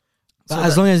 But so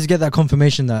as long as you get that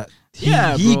confirmation that he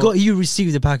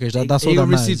received the package. That's all that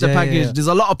matters. He received the package. Yeah. There's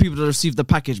a lot of people that received the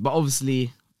package, but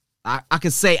obviously... I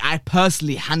could say I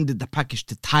personally handed the package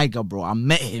to Tiger, bro. I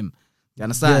met him. You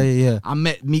understand? Yeah. I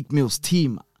met Meek Mill's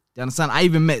team. You understand? I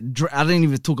even met I didn't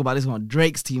even talk about this one.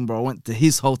 Drake's team, bro. I went to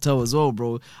his hotel as well,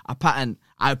 bro. I don't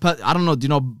know. Do you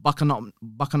know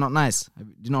Buckernut Nice? Do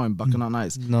you know him, Buckernut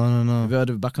Nice? No. Have you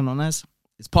heard of Buckernut Nice?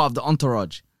 It's part of the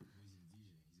entourage.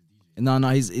 No.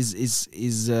 He's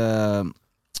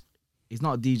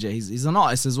not a DJ. He's an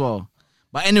artist as well.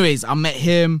 But anyways, I met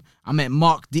him. I met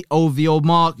Mark, the OVO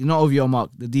Mark. You know OVO Mark,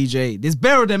 the DJ. There's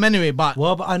bare of them anyway, but...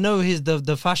 Well, but I know he's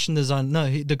the fashion design.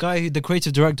 No, the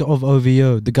creative director of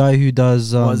OVO. The guy who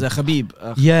does... was it Habib?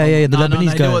 The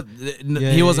Lebanese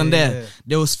guy. He wasn't there.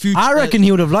 There was Future. I reckon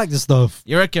he would have liked this stuff.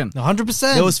 You reckon?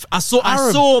 100%. I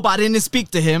saw, but I didn't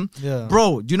speak to him. Yeah.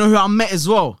 Bro, do you know who I met as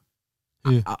well?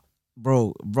 Yeah.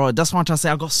 Bro, that's what I'm trying to say.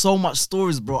 I got so much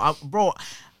stories, bro.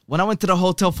 When I went to the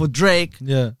hotel for Drake,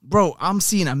 bro, I'm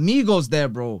seeing Amigos there,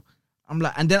 bro. I'm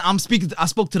like, and then I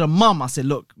spoke to the mum. I said,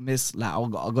 look, miss, like,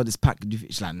 I got this package.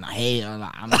 She's like, nah, hey,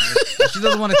 she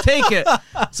doesn't want to take it.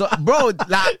 So, bro,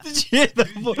 like,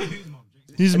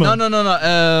 his mum.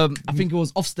 No. I think it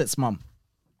was Offset's mum.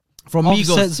 From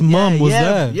Migos. Offset's mum was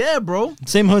there. Yeah, bro.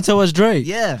 Same hotel as Drake.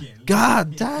 Yeah.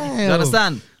 God damn. You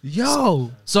understand?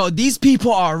 Yo. So these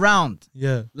people are around.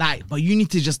 Yeah. Like, but you need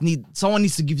to someone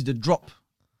needs to give you the drop.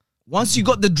 Once you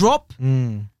got the drop,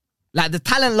 like the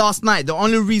talent last night, the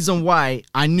only reason why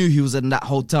I knew he was in that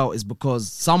hotel is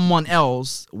because someone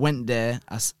else went there,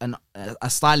 a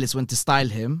stylist went to style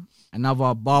him,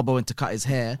 another barber went to cut his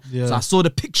hair. Yeah. So I saw the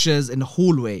pictures in the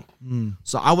hallway.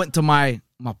 So I went to my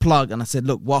plug and I said,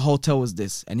 look, what hotel was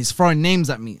this? And he's throwing names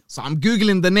at me. So I'm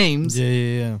Googling the names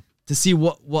to see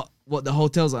what the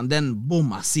hotels are. And then,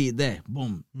 boom, I see it there.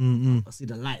 Boom. I see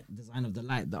the light, design of the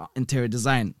light, the interior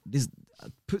design. This... I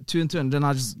put two and two, and then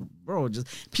I just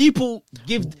people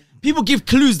give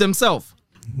clues themselves,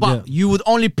 but you would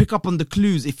only pick up on the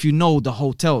clues if you know the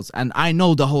hotels, and I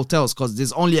know the hotels because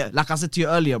there's only, like I said to you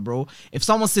earlier, bro. If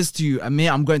someone says to you,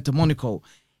 Amir, I'm going to Monaco,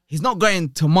 he's not going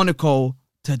to Monaco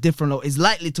to a different he's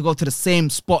likely to go to the same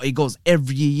spot he goes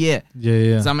every year.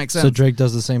 Yeah. Does that make sense? So Drake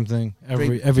does the same thing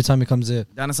every time he comes here.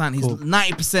 You understand? He's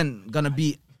 90% gonna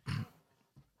be.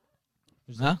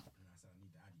 Huh?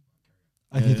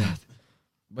 I need that.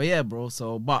 But yeah, bro.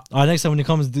 So, next time when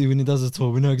he does a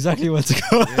tour, we know exactly where to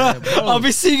go. Yeah, I'll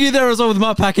be seeing you there as well with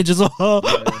my package as well.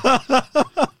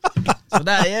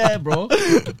 So bro.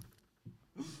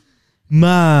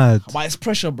 Mad. But it's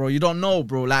pressure, bro. You don't know,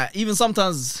 bro. Like, even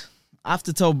sometimes I have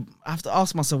to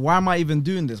ask myself, why am I even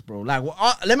doing this, bro? Like,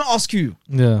 let me ask you.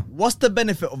 Yeah. What's the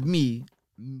benefit of me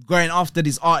going after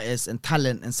these artists and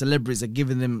talent and celebrities and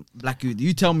giving them black youth?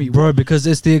 You tell me, bro. Because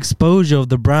it's the exposure of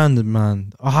the brand,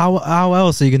 man. How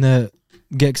else are you gonna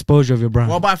get exposure of your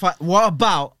brand? What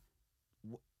about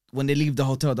when they leave the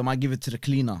hotel? They might give it to the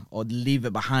cleaner or leave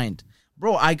it behind,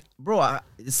 bro.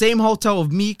 The same hotel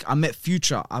of Meek, I met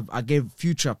Future. I gave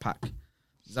Future a pack.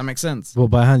 Does that make sense? Well,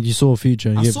 by hand, you saw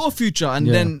Future. I saw Future, and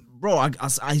then, bro, I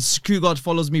security guard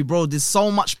follows me, bro. There's so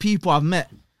much people I've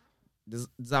met. Does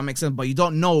that make sense? But you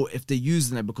don't know if they're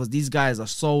using it because these guys are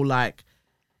so like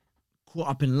caught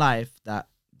up in life that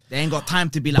they ain't got time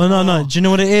to be like. No. Do you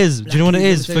know what it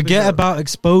is? Forget about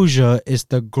exposure. It's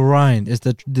the grind. It's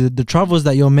the travels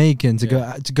that you're making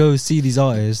to go see these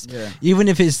artists. Yeah. Even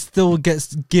if it still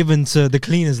gets given to the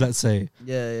cleaners, let's say.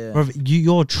 Yeah. Bro,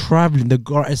 you're traveling.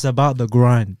 It's about the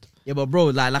grind. Yeah, but bro,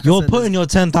 like you're I said, putting your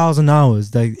 10,000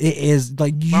 hours. Like it is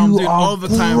like I'm you doing are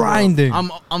overtime, grinding. bro.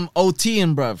 I'm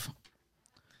OTing, bruv.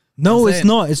 No, I'm it's saying.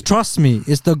 not. It's trust me.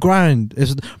 It's the grind.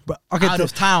 It's okay. Out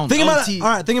of town. Think about OT. it. All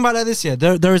right, think about it this year.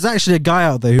 There is actually a guy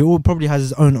out there who probably has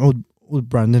his own old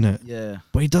brand in it. Yeah.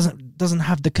 But he doesn't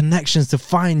have the connections to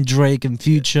find Drake and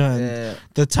Future and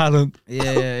the talent. Yeah.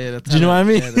 The talent. Do you know what I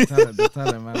mean? Yeah, the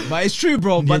talent, man. But it's true,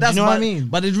 bro. But Yeah, that's do you know what I mean?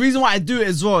 But the reason why I do it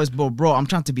as well is, bro, I'm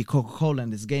trying to be Coca-Cola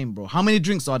in this game, bro. How many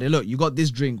drinks are there? Look, you got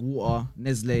this drink, water,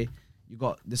 Nestle.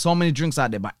 There's so many drinks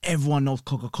out there, but everyone knows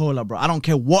Coca-Cola, bro. I don't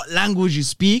care what language you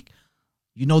speak.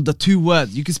 You know the 2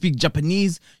 words. You can speak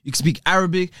Japanese, you can speak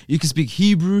Arabic, you can speak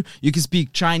Hebrew, you can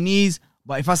speak Chinese.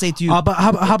 But if I say to you, but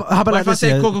how about like if I this? say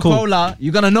Yeah, Coca-Cola,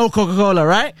 you're gonna know Coca-Cola,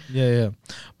 right? Yeah.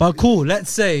 But cool. Let's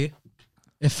say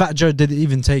if Fat Joe didn't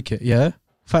even take it, yeah.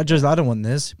 Fat Joe's like, I don't want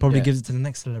this. Probably Yeah. gives it to the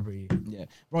next celebrity. Yeah,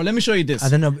 bro. Let me show you this.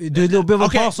 And then do a little bit of a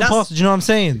pass. Do you know what I'm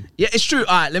saying? Yeah, it's true.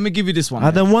 All right, let me give you this one.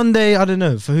 And then one day, I don't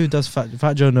know, for who does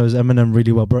Fat Joe knows Eminem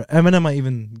really well, bro. Eminem might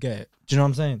even get it. Do you know what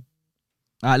I'm saying?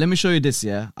 All right, let me show you this.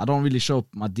 Yeah, I don't really show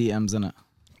my DMs in it.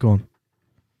 Go on.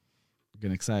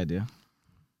 Getting excited, yeah.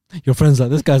 Your friend's like,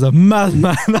 this guy's a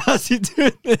madman. How's he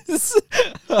doing this?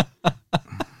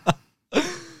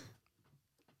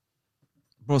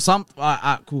 Bro,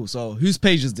 cool. So, whose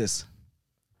page is this?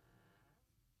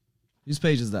 Whose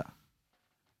page is that?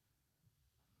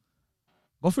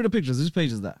 Go through the pictures. Whose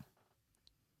page is that?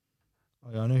 Oh,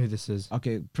 yeah, I know who this is.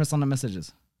 Okay, press on the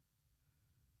messages.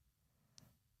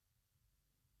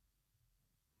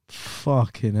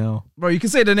 Fucking hell. Bro, you can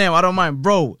say the name. I don't mind.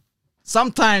 Bro,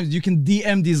 sometimes you can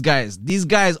DM these guys. These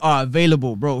guys are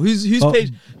available, bro. Whose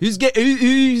page? Whose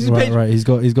page? Right. He's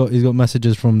got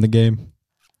messages from the game.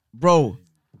 Bro,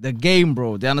 the game,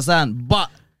 bro. They understand? But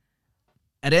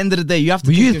at the end of the day, you have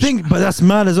to But that's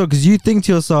mad as well, because you think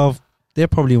to yourself, they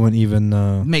probably won't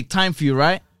even make time for you,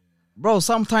 right? Bro,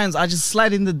 sometimes I just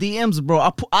slide in the DMs,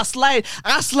 bro. I slide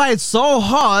so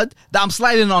hard that I'm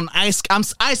sliding on ice. I'm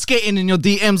ice skating in your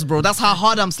DMs, bro. That's how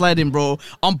hard I'm sliding, bro.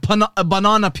 On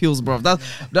banana peels, bro. Do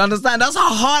you understand? That's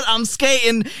how hard I'm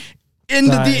skating in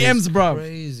the DMs, bro.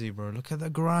 Crazy, bro. Look at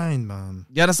the grind, man.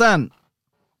 You understand?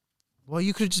 Well,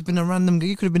 you could have just been a random guy.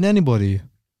 You could have been anybody.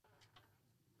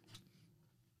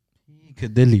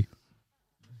 Dilly.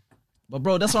 But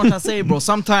bro, that's what I'm trying to say, bro.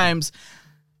 Sometimes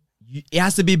it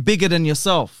has to be bigger than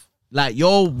yourself. Like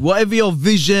whatever your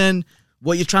vision,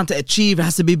 what you're trying to achieve, it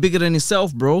has to be bigger than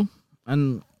yourself, bro.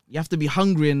 And you have to be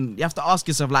hungry, and you have to ask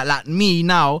yourself, like me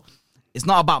now, it's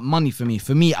not about money for me.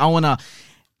 For me, I wanna,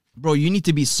 bro, you need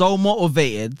to be so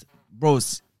motivated, bro.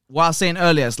 What I was saying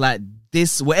earlier, it's like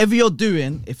this, whatever you're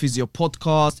doing, if it's your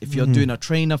podcast, if you're doing a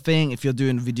trainer thing, if you're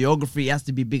doing videography, it has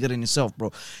to be bigger than yourself,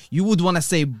 bro. You would want to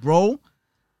say, bro,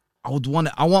 I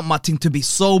want my thing to be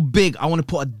so big. I want to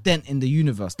put a dent in the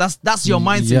universe. That's your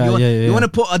mindset. You want to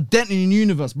put a dent in the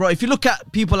universe, bro. If you look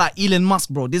at people like Elon Musk,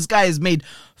 bro, this guy has made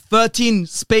 13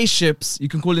 spaceships. You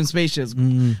can call them spaceships,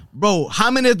 bro.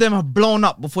 How many of them have blown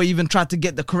up before you even tried to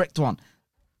get the correct one?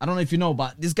 I don't know if you know,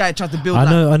 but this guy tried to build.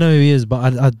 I know who he is,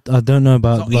 but I don't know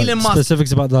about So Elon Musk,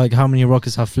 specifics about like how many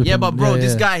rockets have flipped. Yeah, but bro,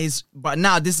 this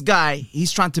guy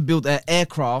he's trying to build an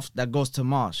aircraft that goes to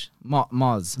Mars.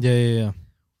 Yeah.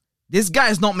 This guy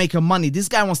is not making money. This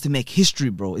guy wants to make history,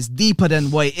 bro. It's deeper than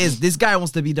what it is. This guy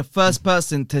wants to be the first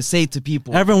person to say to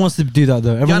people. Everyone wants to do that,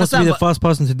 though. Everyone wants to be the first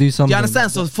person to do something. You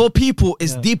understand? So for people,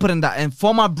 it's deeper than that. And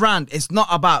for my brand, it's not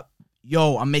about,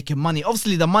 I'm making money.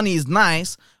 Obviously, the money is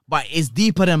nice, but it's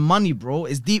deeper than money, bro.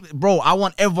 It's deep. Bro, I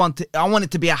want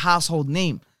it to be a household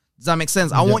name. Does that make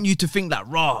sense? I want you to think like,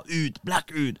 raw, oud,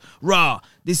 black oud, raw.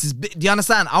 This is, do you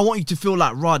understand? I want you to feel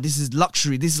like, raw, this is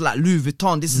luxury. This is like Louis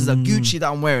Vuitton. This is a Gucci that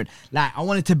I'm wearing. Like, I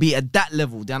want it to be at that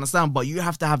level. Do you understand? But you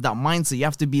have to have that mindset. You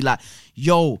have to be like,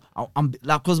 I'm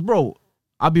like, cause bro,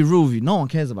 I'll be real with you. No one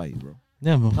cares about you, bro.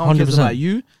 Yeah, bro. No one cares 100%. about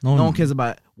you. No one cares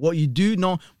about what you do.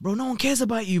 No one cares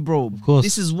about you, bro. Of course.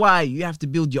 This is why you have to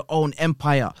build your own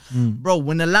empire. Bro,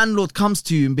 when a landlord comes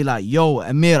to you and be like, yo,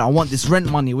 Amir, I want this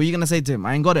rent money. What are you going to say to him?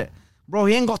 I ain't got it. Bro,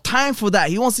 he ain't got time for that.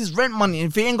 He wants his rent money.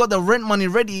 If he ain't got the rent money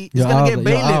ready, he's going to get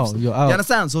bailiffs. You're out. You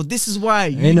understand? So this is why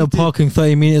you ain't no parking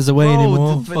 30 meters away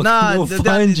anymore. They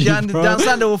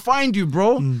understand? They will find you,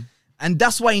 bro. And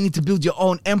that's why you need to build your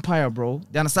own empire, bro.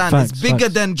 You understand? It's bigger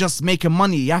than just making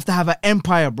money. You have to have an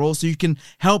empire, bro, so you can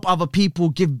help other people,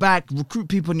 give back, recruit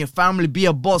people in your family, be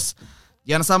a boss.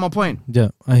 You understand my point? Yeah,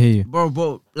 I hear you.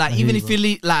 Bro. Like, even if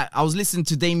you like, I was listening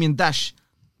to Damien Dash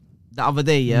the other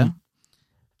day, yeah?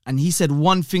 And he said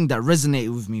one thing that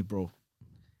resonated with me, bro.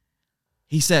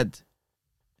 He said,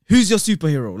 who's your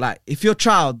superhero? Like, if your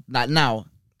child, like now,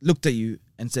 looked at you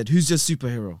and said, who's your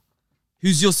superhero?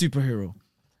 Who's your superhero?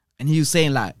 and he was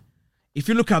saying like, if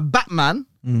you look at Batman,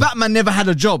 Batman never had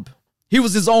a job. He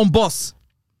was his own boss.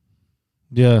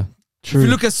 Yeah, true. If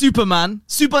you look at Superman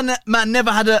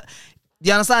never had a. Do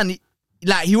you understand?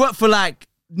 Like he worked for like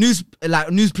news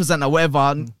presenter,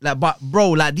 whatever. Like, but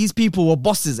bro, like these people were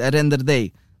bosses at the end of the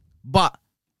day. But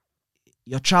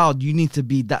your child, you need to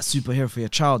be that superhero for your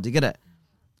child. You get it?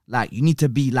 Like you need to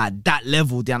be like that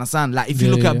level. Do you understand? Like if you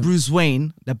look at Bruce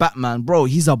Wayne, the Batman, bro,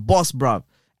 he's a boss, bro,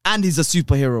 and he's a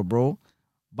superhero, bro.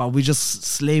 But we're just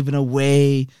slaving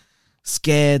away,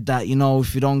 scared that, you know,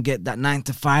 if you don't get that 9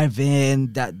 to 5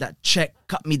 in, that check,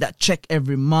 cut me that check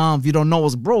every month. You don't know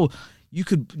what's, bro. You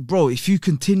could, bro, if you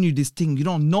continue this thing, you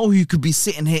don't know who you could be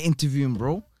sitting here interviewing,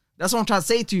 bro. That's what I'm trying to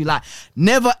say to you. Like,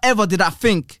 never ever did I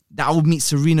think that I would meet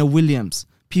Serena Williams,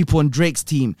 people on Drake's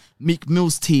team, Meek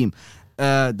Mill's team,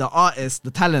 the artist,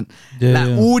 the talent,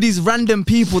 all these random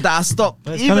people that I stopped.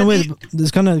 It's kind of weird.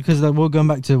 It's kind of because like, we're going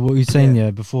back to what you were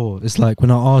saying before. It's like when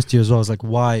I asked you as well, it's like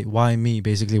why me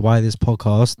basically? Why this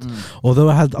podcast? Although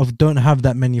I don't have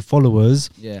that many followers.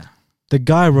 Yeah. The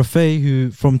guy Rafe,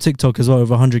 who from TikTok as well,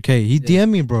 over 100k, he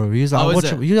DM'd me, bro. He's like,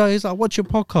 he's like, watch your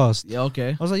podcast. Yeah,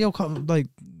 okay. I was like, yo, like,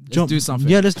 let's do something.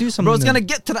 Yeah, let's do something. Bro, it's gonna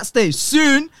get to that stage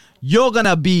soon. You're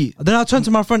gonna be. Then I turned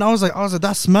to my friend. I was like,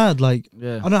 that's mad. Like,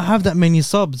 I don't have that many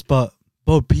subs, but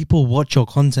bro, people watch your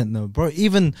content though, bro.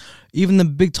 Even the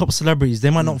big top celebrities, they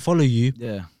might not follow you.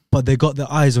 Yeah. But they got their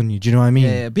eyes on you. Do you know what I mean?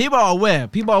 Yeah. People are aware.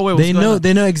 They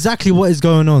know exactly what is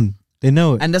going on. They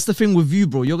know it. And that's the thing with you,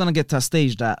 bro. You're gonna get to a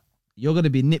stage that you're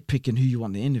gonna be nitpicking who you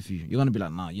want to interview. You're gonna be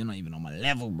like, nah, you're not even on my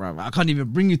level, bro. I can't even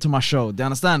bring you to my show. Do you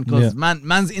understand? Because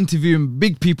man's interviewing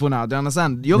big people now. Do you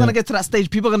understand? You're gonna get to that stage.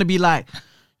 People are gonna be like,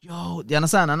 yo, do you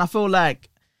understand? And I feel like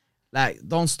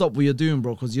don't stop what you're doing,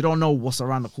 bro, because you don't know what's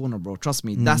around the corner, bro. Trust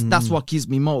me. That's what keeps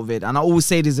me motivated. And I always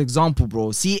say this example,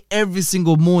 bro. See, every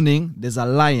single morning there's a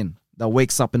lion that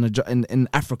wakes up in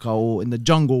Africa or in the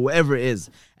jungle, wherever it is.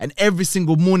 And every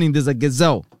single morning there's a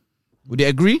gazelle. Would you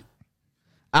agree?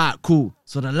 Ah, cool.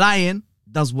 So the lion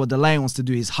does what the lion wants to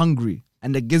do. He's hungry.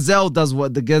 And the gazelle does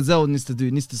what the gazelle needs to do.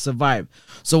 It needs to survive.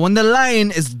 So when the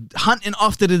lion is hunting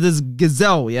after this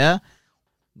gazelle, yeah,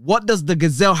 what does the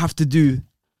gazelle have to do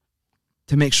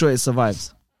to make sure it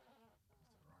survives?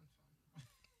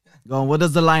 Go on. What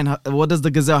does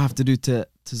the gazelle have to do to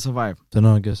survive? Don't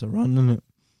know, I guess. Run, innit?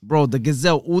 Bro,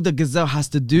 all the gazelle has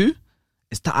to do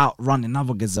is to outrun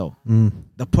another gazelle.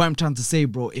 The point I'm trying to say,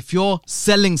 bro, if you're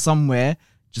selling somewhere,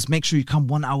 just make sure you come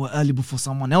 1 hour early before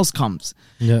someone else comes.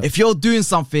 Yeah. If you're doing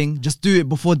something, just do it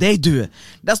before they do it.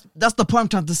 That's the point I'm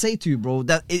trying to say to you, bro.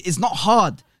 That it's not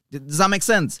hard. Does that make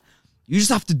sense? You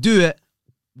just have to do it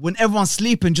when everyone's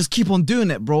sleeping. Just keep on doing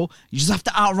it, bro. You just have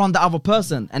to outrun the other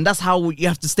person. And that's how you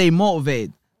have to stay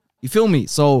motivated. You feel me?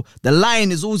 So the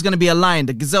lion is always going to be a lion.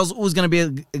 The gazelle is always going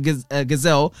to be a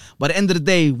gazelle. But at the end of the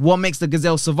day, what makes the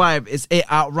gazelle survive is it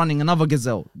outrunning another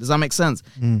gazelle. Does that make sense?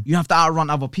 You have to outrun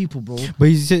other people, bro.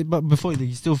 But before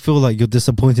you still feel like you're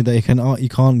disappointed that you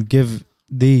can't give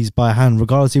these by hand,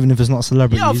 regardless, even if it's not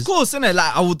celebrities. Yeah, of course, innit?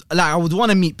 I would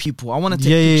want to meet people. I want to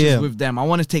take pictures with them. I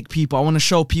want to take people. I want to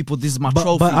show people this is my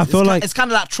trophy. But I feel like it's kind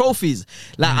of like trophies.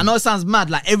 Like I know it sounds mad.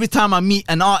 Like every time I meet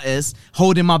an artist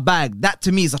holding my bag, that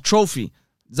to me is a trophy.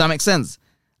 Does that make sense?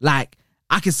 Like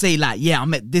I can say like, yeah, I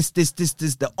met this.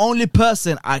 The only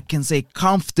person I can say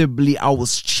comfortably I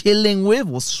was chilling with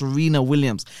was Serena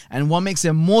Williams. And what makes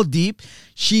it more deep,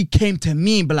 she came to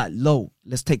me and be like, "Lo,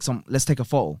 let's take a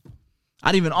photo."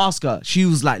 I didn't even ask her. She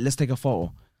was like, let's take a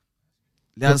photo.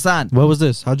 You understand? Where was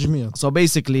this? How'd you meet her? So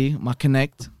basically, my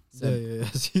connect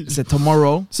said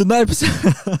tomorrow. So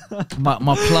 9%.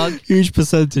 my plug. Huge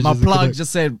percentage. My plug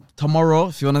just said tomorrow,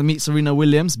 if you want to meet Serena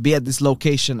Williams, be at this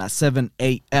location at 7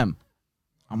 a.m.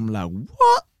 I'm like,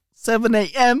 what? 7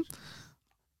 a.m.?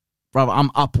 Brother,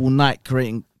 I'm up all night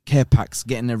creating care packs,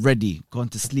 getting it ready, going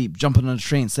to sleep, jumping on the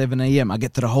train, 7 a.m. I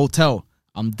get to the hotel.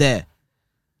 I'm there.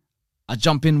 I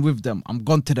jump in with them. I'm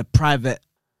gone to the private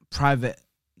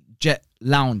jet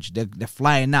lounge. They're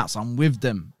flying out, so I'm with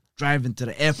them, driving to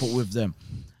the airport with them.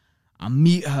 I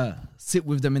meet her, sit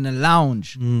with them in the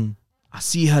lounge. I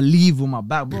see her leave with my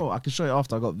bag. Bro, I can show you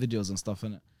after. I got videos and stuff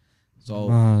in it.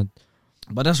 So,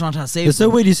 but that's what I'm trying to say. It's so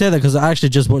weird you say that because I actually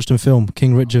just watched a film,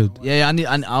 King Richard. Yeah,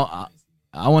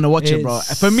 I want to watch it, bro.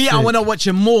 For me, sick. I want to watch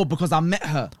it more because I met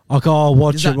her. Okay, I'll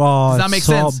watch it. Does that make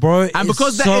sense, bro? And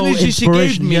because the energy she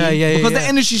gave me, the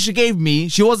energy she gave me,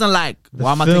 she wasn't like,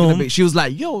 "Why am I taking a picture?" She was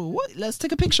like, "Yo, what? Let's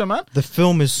take a picture, man." The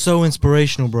film is so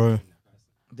inspirational, bro. Do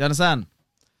you understand?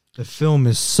 The film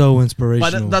is so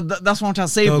inspirational. But that's what I'm trying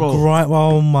to say, bro.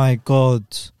 Oh my god.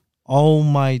 Oh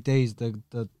my days,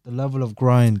 the level of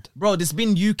grind. Bro, there's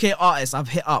been UK artists I've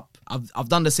hit up I've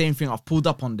done the same thing. I've pulled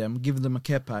up on them, given them a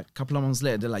care pack. A couple of months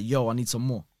later, they're like, "Yo, I need some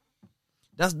more."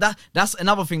 That's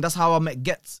another thing. That's how I met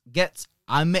Gets.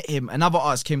 I met him. Another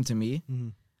artist came to me,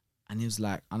 and he was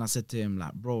like, and I said to him,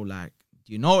 like, "Bro, like,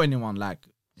 do you know anyone?" Like,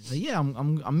 he said, "Yeah,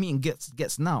 I'm meeting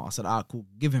Gets now." I said, "Ah, cool.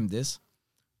 Give him this,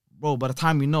 bro." By the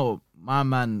time you know, my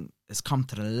man has come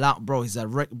to the lot, bro. He's a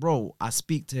bro. I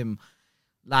speak to him,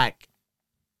 like,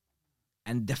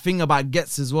 and the thing about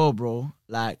Gets as well, bro.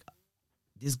 Like,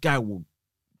 this guy will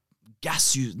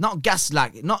gas you, not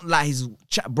like his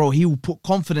chat, bro. He will put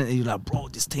confidence in you, like, bro,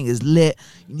 this thing is lit.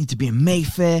 You need to be in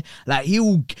Mayfair. Like, he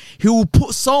will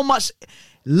put so much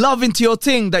love into your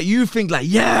thing that you think like,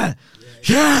 yeah,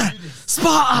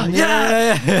 Sparta,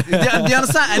 yeah. Do you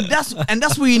understand? And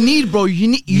that's what you need, bro. You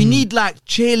need like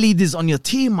cheerleaders on your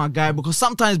team, my guy, because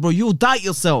sometimes, bro, you'll doubt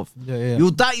yourself. You'll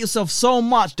doubt yourself so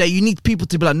much that you need people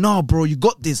to be like, "No, bro, you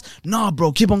got this. No,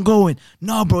 bro, keep on going.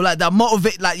 No, bro," like that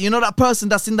motivate, like, you know, that person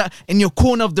that's in your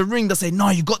corner of the ring that say,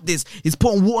 "No, you got this." He's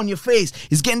putting water on your face.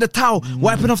 He's getting the towel,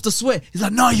 wiping off the sweat. He's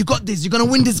like, "No, you got this. You're gonna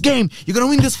win this game. You're gonna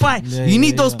win this fight." You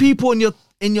need those people in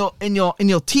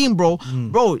your team, bro.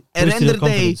 Bro, at the end of the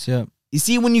day, you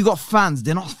see, when you got fans,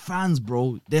 they're not fans,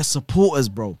 bro. They're supporters,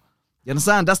 bro. You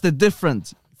understand? That's the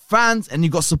difference. Fans and you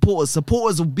got supporters.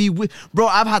 Supporters will be with, bro.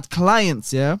 I've had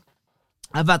clients, yeah.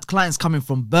 I've had clients coming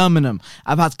from Birmingham.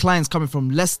 I've had clients coming from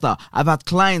Leicester. I've had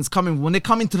clients coming, when they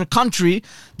come into the country,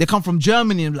 they come from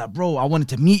Germany and like, "Bro, I wanted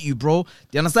to meet you, bro." Do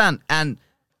you understand? And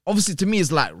obviously, to me,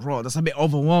 it's like, bro, that's a bit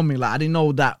overwhelming. Like, I didn't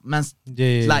know that, man.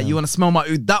 You want to smell my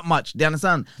oud that much. Do you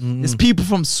understand? There's people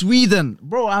from Sweden.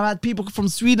 Bro, I've had people from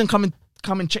Sweden come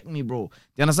and check me, bro. Do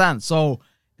you understand? So,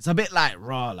 it's a bit like,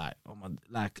 raw, like, oh my,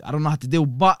 like, I don't know how to deal.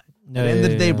 But at the end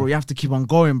of the day, bro, you have to keep on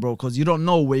going, bro, because you don't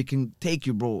know where it can take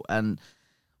you, bro. And,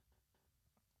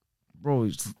 bro,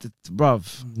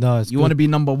 bruv, no, you want to be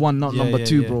number one, not number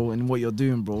two, bro, in what you're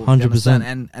doing, bro.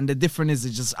 100%. And the difference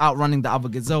is just outrunning the other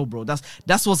gazelle, bro.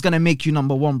 That's what's gonna make you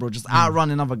number one, bro. Just outrun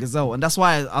another gazelle, and that's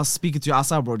why I was speaking to you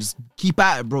outside, bro. Just keep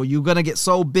at it, bro. You're gonna get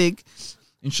so big,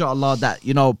 inshallah, that,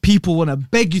 you know, people wanna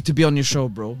beg you to be on your show,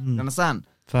 bro. You understand?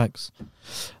 Facts.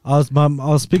 I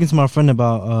was speaking to my friend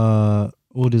about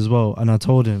oud as well, and I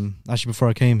told him, actually before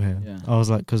I came here, I was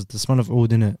like, because the smell of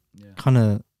oud in it, kind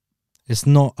of. It's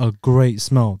not a great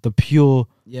smell. The pure...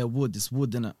 Yeah, wood. It's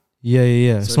wood, innit?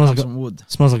 Yeah. So it smells like wood.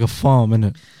 Smells like a farm,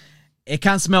 innit? It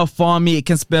can smell farmy. It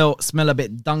can smell a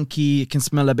bit dunky. It can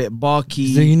smell a bit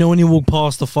barky. So you know when you walk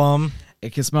past the farm...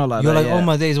 It can smell like you're that, like, oh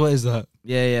my days, what is that?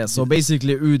 Yeah. So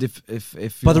basically, oud, if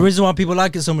but the reason why people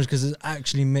like it so much because it's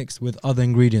actually mixed with other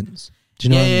ingredients. Do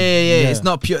you know? Yeah. It's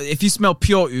not pure. If you smell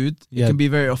pure oud, it can be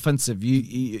very offensive.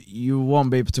 You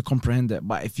won't be able to comprehend it.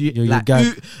 But if you like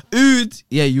oud,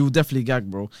 you'll definitely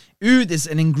gag, bro. Oud is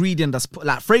an ingredient that's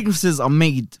like fragrances are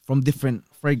made from different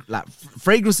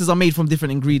fragrances are made from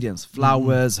different ingredients,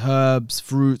 flowers, herbs,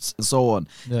 fruits, and so on.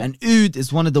 And oud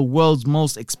is one of the world's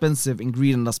most expensive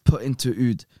ingredients that's put into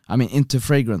oud. I mean, into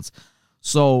fragrance.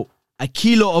 So a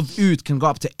kilo of oud can go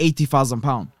up to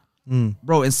 £80,000,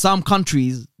 bro. In some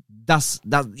countries,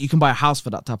 that you can buy a house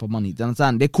for that type of money. Do you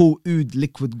understand? They call oud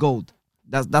liquid gold.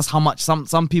 That's how much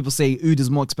some people say oud is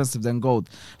more expensive than gold.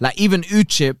 Like, even oud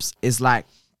chips is like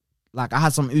I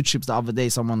had some oud chips the other day.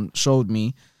 Someone showed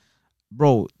me,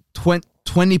 bro.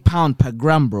 £20 per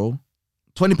gram, bro.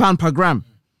 £20 per gram.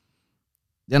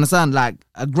 You understand? Like,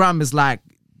 a gram is like,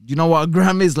 you know what a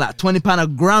gram is? Like £20 a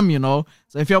gram, you know.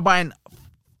 So if you're buying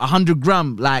 100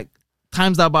 gram, like,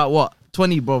 times that by what?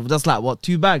 20, bro. That's like what?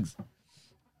 2 bags.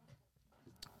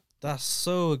 That's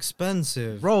so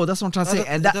expensive, bro. That's what I'm trying to say.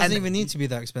 And that doesn't even need to be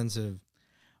that expensive.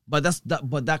 But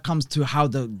that comes to how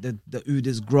the oud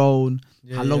is grown,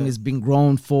 how long it's been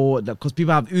grown for. Because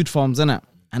people have oud farms, innit?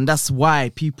 And that's why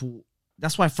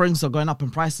fragrances are going up in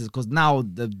prices. Because now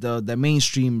the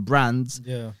mainstream brands,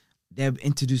 they're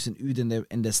introducing oud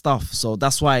in their stuff. So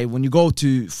that's why when you go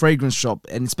to fragrance shop,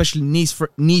 and especially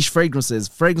niche fragrances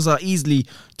are easily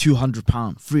 £200,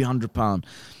 £300,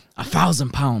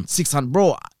 £1,000, 600,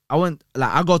 bro.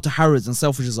 I go to Harrods and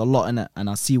Selfridges a lot, in it, and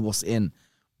I see what's in.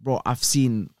 Bro, I've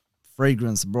seen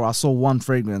fragrance, bro. I saw one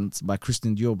fragrance by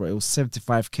Christian Dior, bro. It was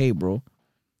 75k, bro.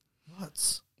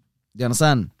 What? Do you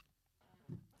understand?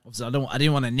 Obviously, I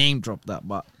didn't want to name drop that,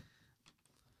 but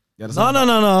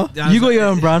no. You got your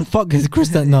own brand. Fuck is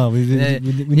Christian. No, we but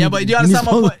do you understand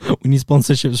my point? We need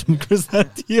sponsorships from Christian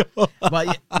Dior.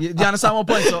 But do you understand my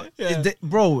point? So,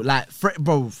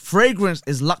 bro, fragrance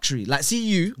is luxury. Like, see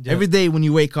you every day when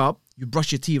you wake up, you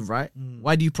brush your teeth, right?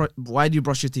 Why do you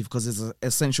brush your teeth? Because it's an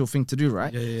essential thing to do,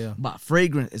 right? Yeah. But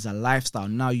fragrance is a lifestyle.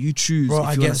 Now you choose. Bro, if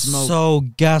I you get wanna smell. so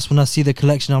gassed when I see the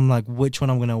collection. I'm like, which one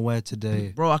I'm gonna wear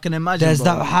today? Bro, I can imagine. There's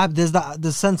bro. there's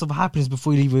the sense of happiness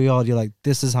before you leave your yard. You're like,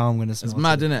 this is how I'm gonna smell. It's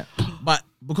mad, isn't it? But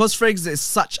because fragrance is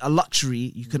such a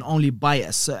luxury, you can only buy it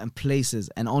at certain places,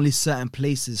 and only certain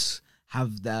places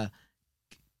have the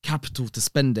capital to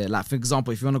spend it. Like, for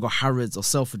example, if you want to go Harrods or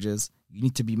Selfridges, you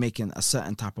need to be making a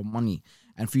certain type of money.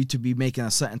 And for you to be making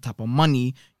a certain type of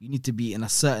money, you need to be in a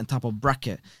certain type of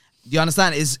bracket. Do you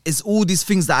understand? It's all these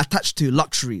things that are attached to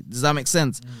luxury. Does that make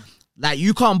sense? Like,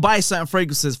 you can't buy certain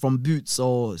fragrances from Boots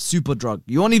or Superdrug.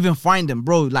 You won't even find them,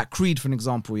 bro. Like Creed, for an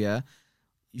example, yeah?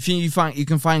 You think you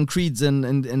can find Creeds in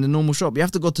the normal shop. You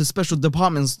have to go to special the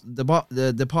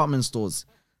department stores.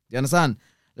 Do you understand?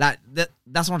 Like,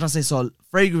 that's what I'm trying to say. So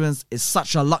fragrance is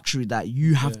such a luxury that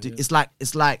you have to. Yeah.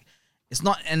 It's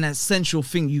not an essential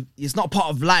thing. It's not part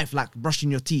of life like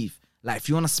brushing your teeth. Like, if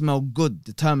you want to smell good,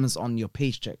 determines on your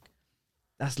paycheck.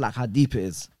 That's like how deep it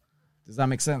is. Does that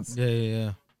make sense?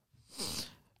 Yeah.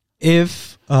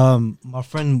 If my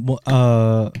friend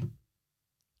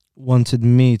wanted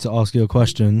me to ask you a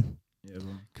question,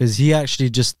 because he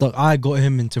actually I got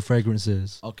him into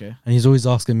fragrances. Okay. And he's always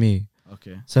asking me.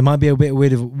 Okay. So it might be a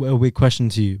weird question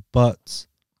to you, but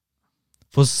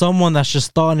for someone that's just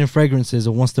starting in fragrances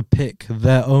or wants to pick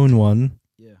their own one,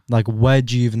 like, where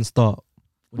do you even start?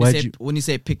 When you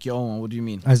say pick your own one, what do you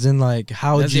mean? As in, like,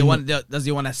 does he want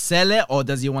to sell it, or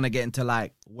does he want to get into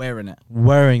like wearing it?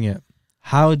 Wearing it.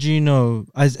 How do you know?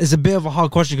 It's a bit of a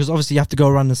hard question because obviously you have to go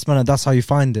around and smell it. That's how you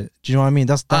find it. Do you know what I mean?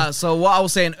 That's so what I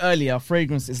was saying earlier,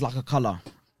 fragrance is like a color.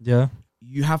 Yeah.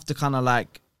 You have to kind of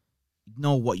like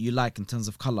know what you like in terms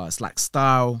of color. It's like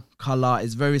style, color.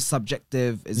 It's very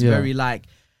subjective. It's very like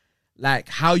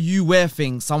how you wear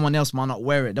things. Someone else might not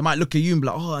wear it. They might look at you and be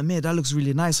like, "Oh, Amir, that looks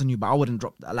really nice on you," but I wouldn't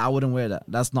drop that. Like, I wouldn't wear that.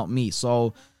 That's not me.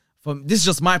 So, this is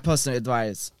just my personal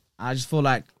advice. I just feel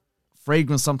like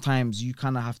fragrance, sometimes you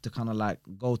kind of have to kind of like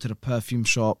go to the perfume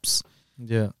shops.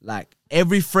 Yeah. Like,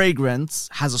 every fragrance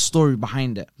has a story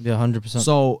behind it. Yeah, 100%.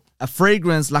 So a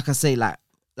fragrance, like I say, like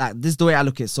this is the way I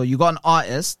look at it. So you got an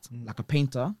artist, like a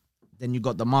painter, then you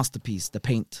got the masterpiece, the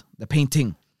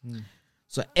painting.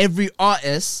 So every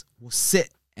artist will sit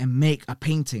and make a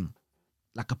painting.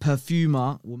 Like a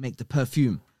perfumer will make the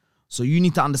perfume. So you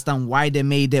need to understand why they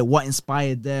made it, what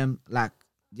inspired them. Like,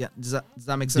 yeah, does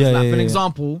that make sense? For an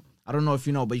example, I don't know if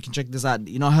you know, but you can check this out.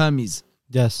 You know Hermes?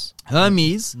 Yes.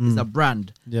 Hermes is a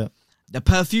brand. Yeah. The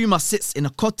perfumer sits in a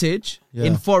cottage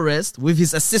in forest with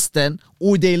his assistant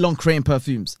all day long creating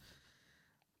perfumes.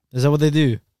 Is that what they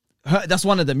do? That's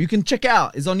one of them. You can check it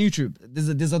out. It's on YouTube.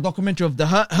 There's a documentary of the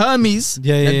Hermes.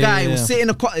 The guy will sit in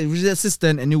a cottage with his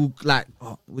assistant and he will like,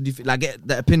 what do you feel? Like, get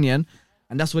the opinion,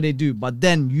 and that's what they do. But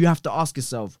then you have to ask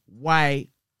yourself, why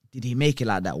did he make it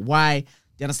like that? Why? Do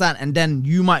you understand? And then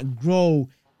you might grow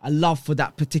a love for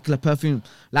that particular perfume.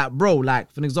 Like, bro,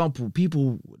 like, for an example,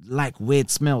 people like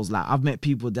weird smells. Like, I've met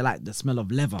people, they like the smell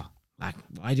of leather. Like,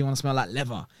 why do you want to smell like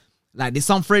leather? Like, there's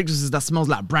some fragrances that smells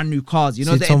like brand new cars. You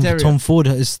know, the interior. Tom Ford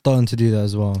is starting to do that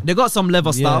as well. They got some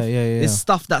leather stuff. Yeah. There's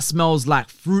stuff that smells like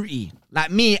fruity. Like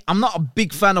me, I'm not a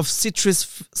big fan of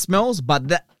citrus smells, but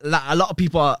like a lot of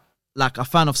people are like a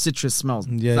fan of citrus smells.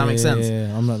 Does that make sense?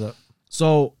 Yeah, I'm like that.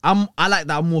 So I like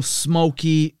that more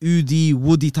smoky, oody,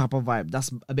 woody type of vibe. That's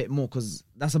a bit more, because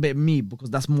that's a bit me, because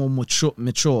that's more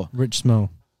mature. Rich smell.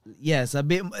 Yeah, it's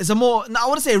a more, I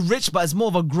wouldn't say rich, but it's more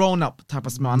of a grown up type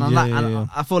of smell. And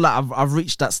I feel like I've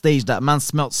reached that stage that man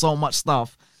smelt so much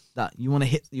stuff that you want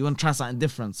to try something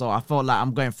different. So I felt like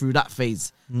I'm going through that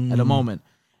phase at the moment.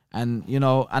 And, you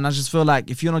know, and I just feel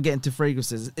like if you're not getting to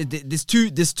fragrances, there's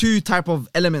two type of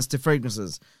elements to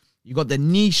fragrances. You got the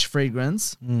niche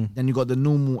fragrance, then you got the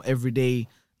normal everyday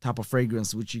type of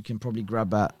fragrance, which you can probably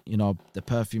grab at, you know, the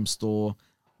perfume store.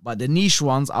 But the niche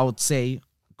ones, I would say,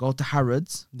 go to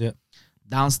Harrods. Yeah.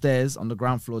 Downstairs on the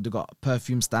ground floor, they got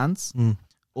perfume stands.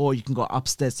 Or you can go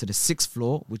upstairs to the 6th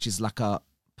floor, which is like a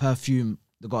perfume.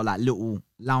 They got like little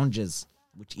lounges,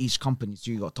 which each company.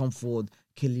 So you got Tom Ford,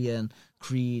 Killian,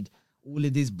 Creed, all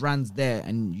of these brands there,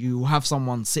 and you have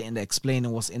someone sitting there explaining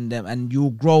what's in them, and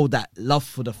you'll grow that love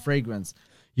for the fragrance.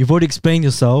 You've already explained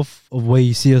yourself of where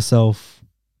you see yourself,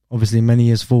 obviously many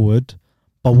years forward,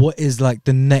 but what is like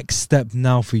the next step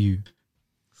now for you?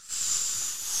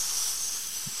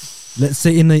 Let's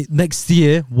say in the next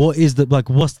year, what is the like?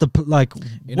 What's the like?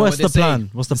 What's the plan?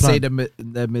 What's the plan? Say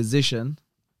the musician,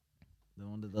 the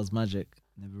one that does magic,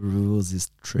 never reveals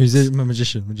his tricks. Is it a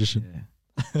magician? Yeah.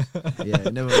 Yeah,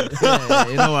 never. Yeah,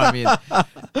 you know what I mean.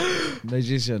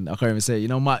 Magician. I can't even say. You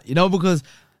know because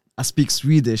I speak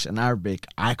Swedish and Arabic,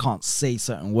 I can't say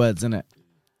certain words, innit?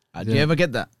 Do you ever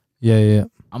get that? Yeah.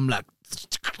 I'm like,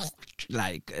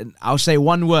 I'll say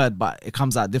one word, but it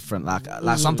comes out different. Like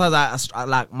sometimes I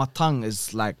like my tongue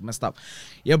is like messed up.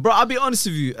 Yeah, bro. I'll be honest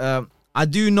with you. I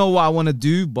do know what I want to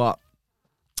do, but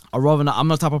I rather not. I'm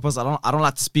not the type of person. I don't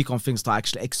like to speak on things to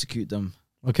actually execute them.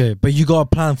 Okay, but you got a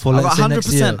plan for let's say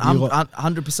next year.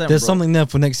 100%. There's something there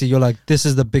for next year. You're like, this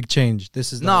is the big change.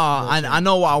 This is I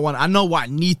know what I want. I know what I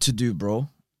need to do, bro.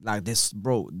 Like this,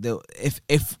 bro.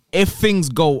 If things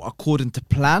go according to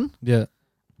plan, yeah,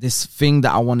 this thing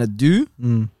that I want to do,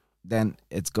 then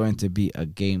it's going to be a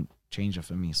game changer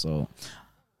for me. So,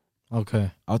 okay,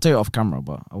 I'll tell you off camera,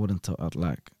 but I wouldn't tell. I'd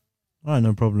like. All right,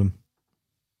 no problem,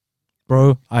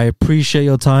 bro. I appreciate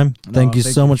your time. Thank you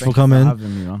so much for coming,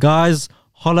 me, guys.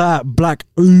 Holla at Black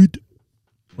Oud.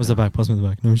 What's the bag? Pass me the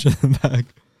bag. No, shut the bag.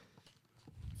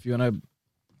 If you want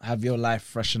to have your life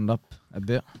freshened up a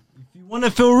bit. If you want to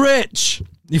feel rich.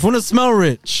 If you want to smell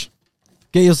rich.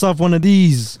 Get yourself one of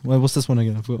these. Wait, what's this one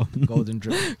again? I forgot. Golden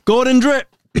Drip. Golden Drip.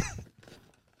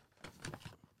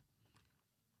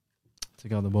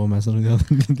 Take out the bowl, man. So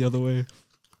the other way.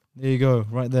 There you go.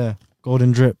 Right there.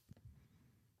 Golden Drip.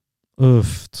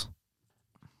 Oof. It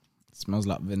smells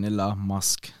like vanilla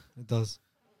musk. It does.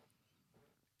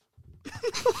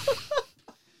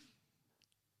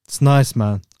 It's nice,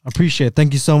 man. I appreciate it.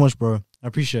 Thank you so much, bro. I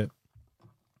appreciate it.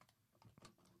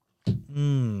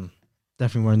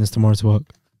 Definitely wearing this tomorrow to work.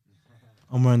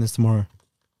 I'm wearing this tomorrow.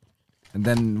 And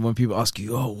then when people ask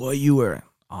you, oh, what are you wearing?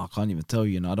 Oh, I can't even tell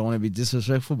you, I don't want to be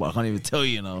disrespectful, but I can't even tell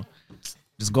you,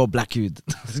 Just go Black Oud.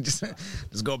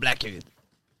 just go Black Oud.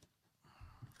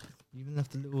 You even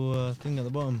left a little thing at the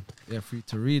bottom. Yeah, for you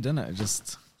to read, innit?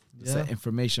 Just the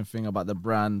information thing about the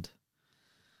brand.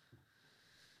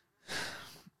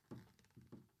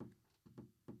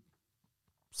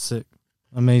 Sick.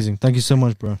 Amazing. Thank you so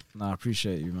much, bro. I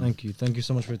appreciate you, man. Thank you. Thank you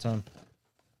so much for your time.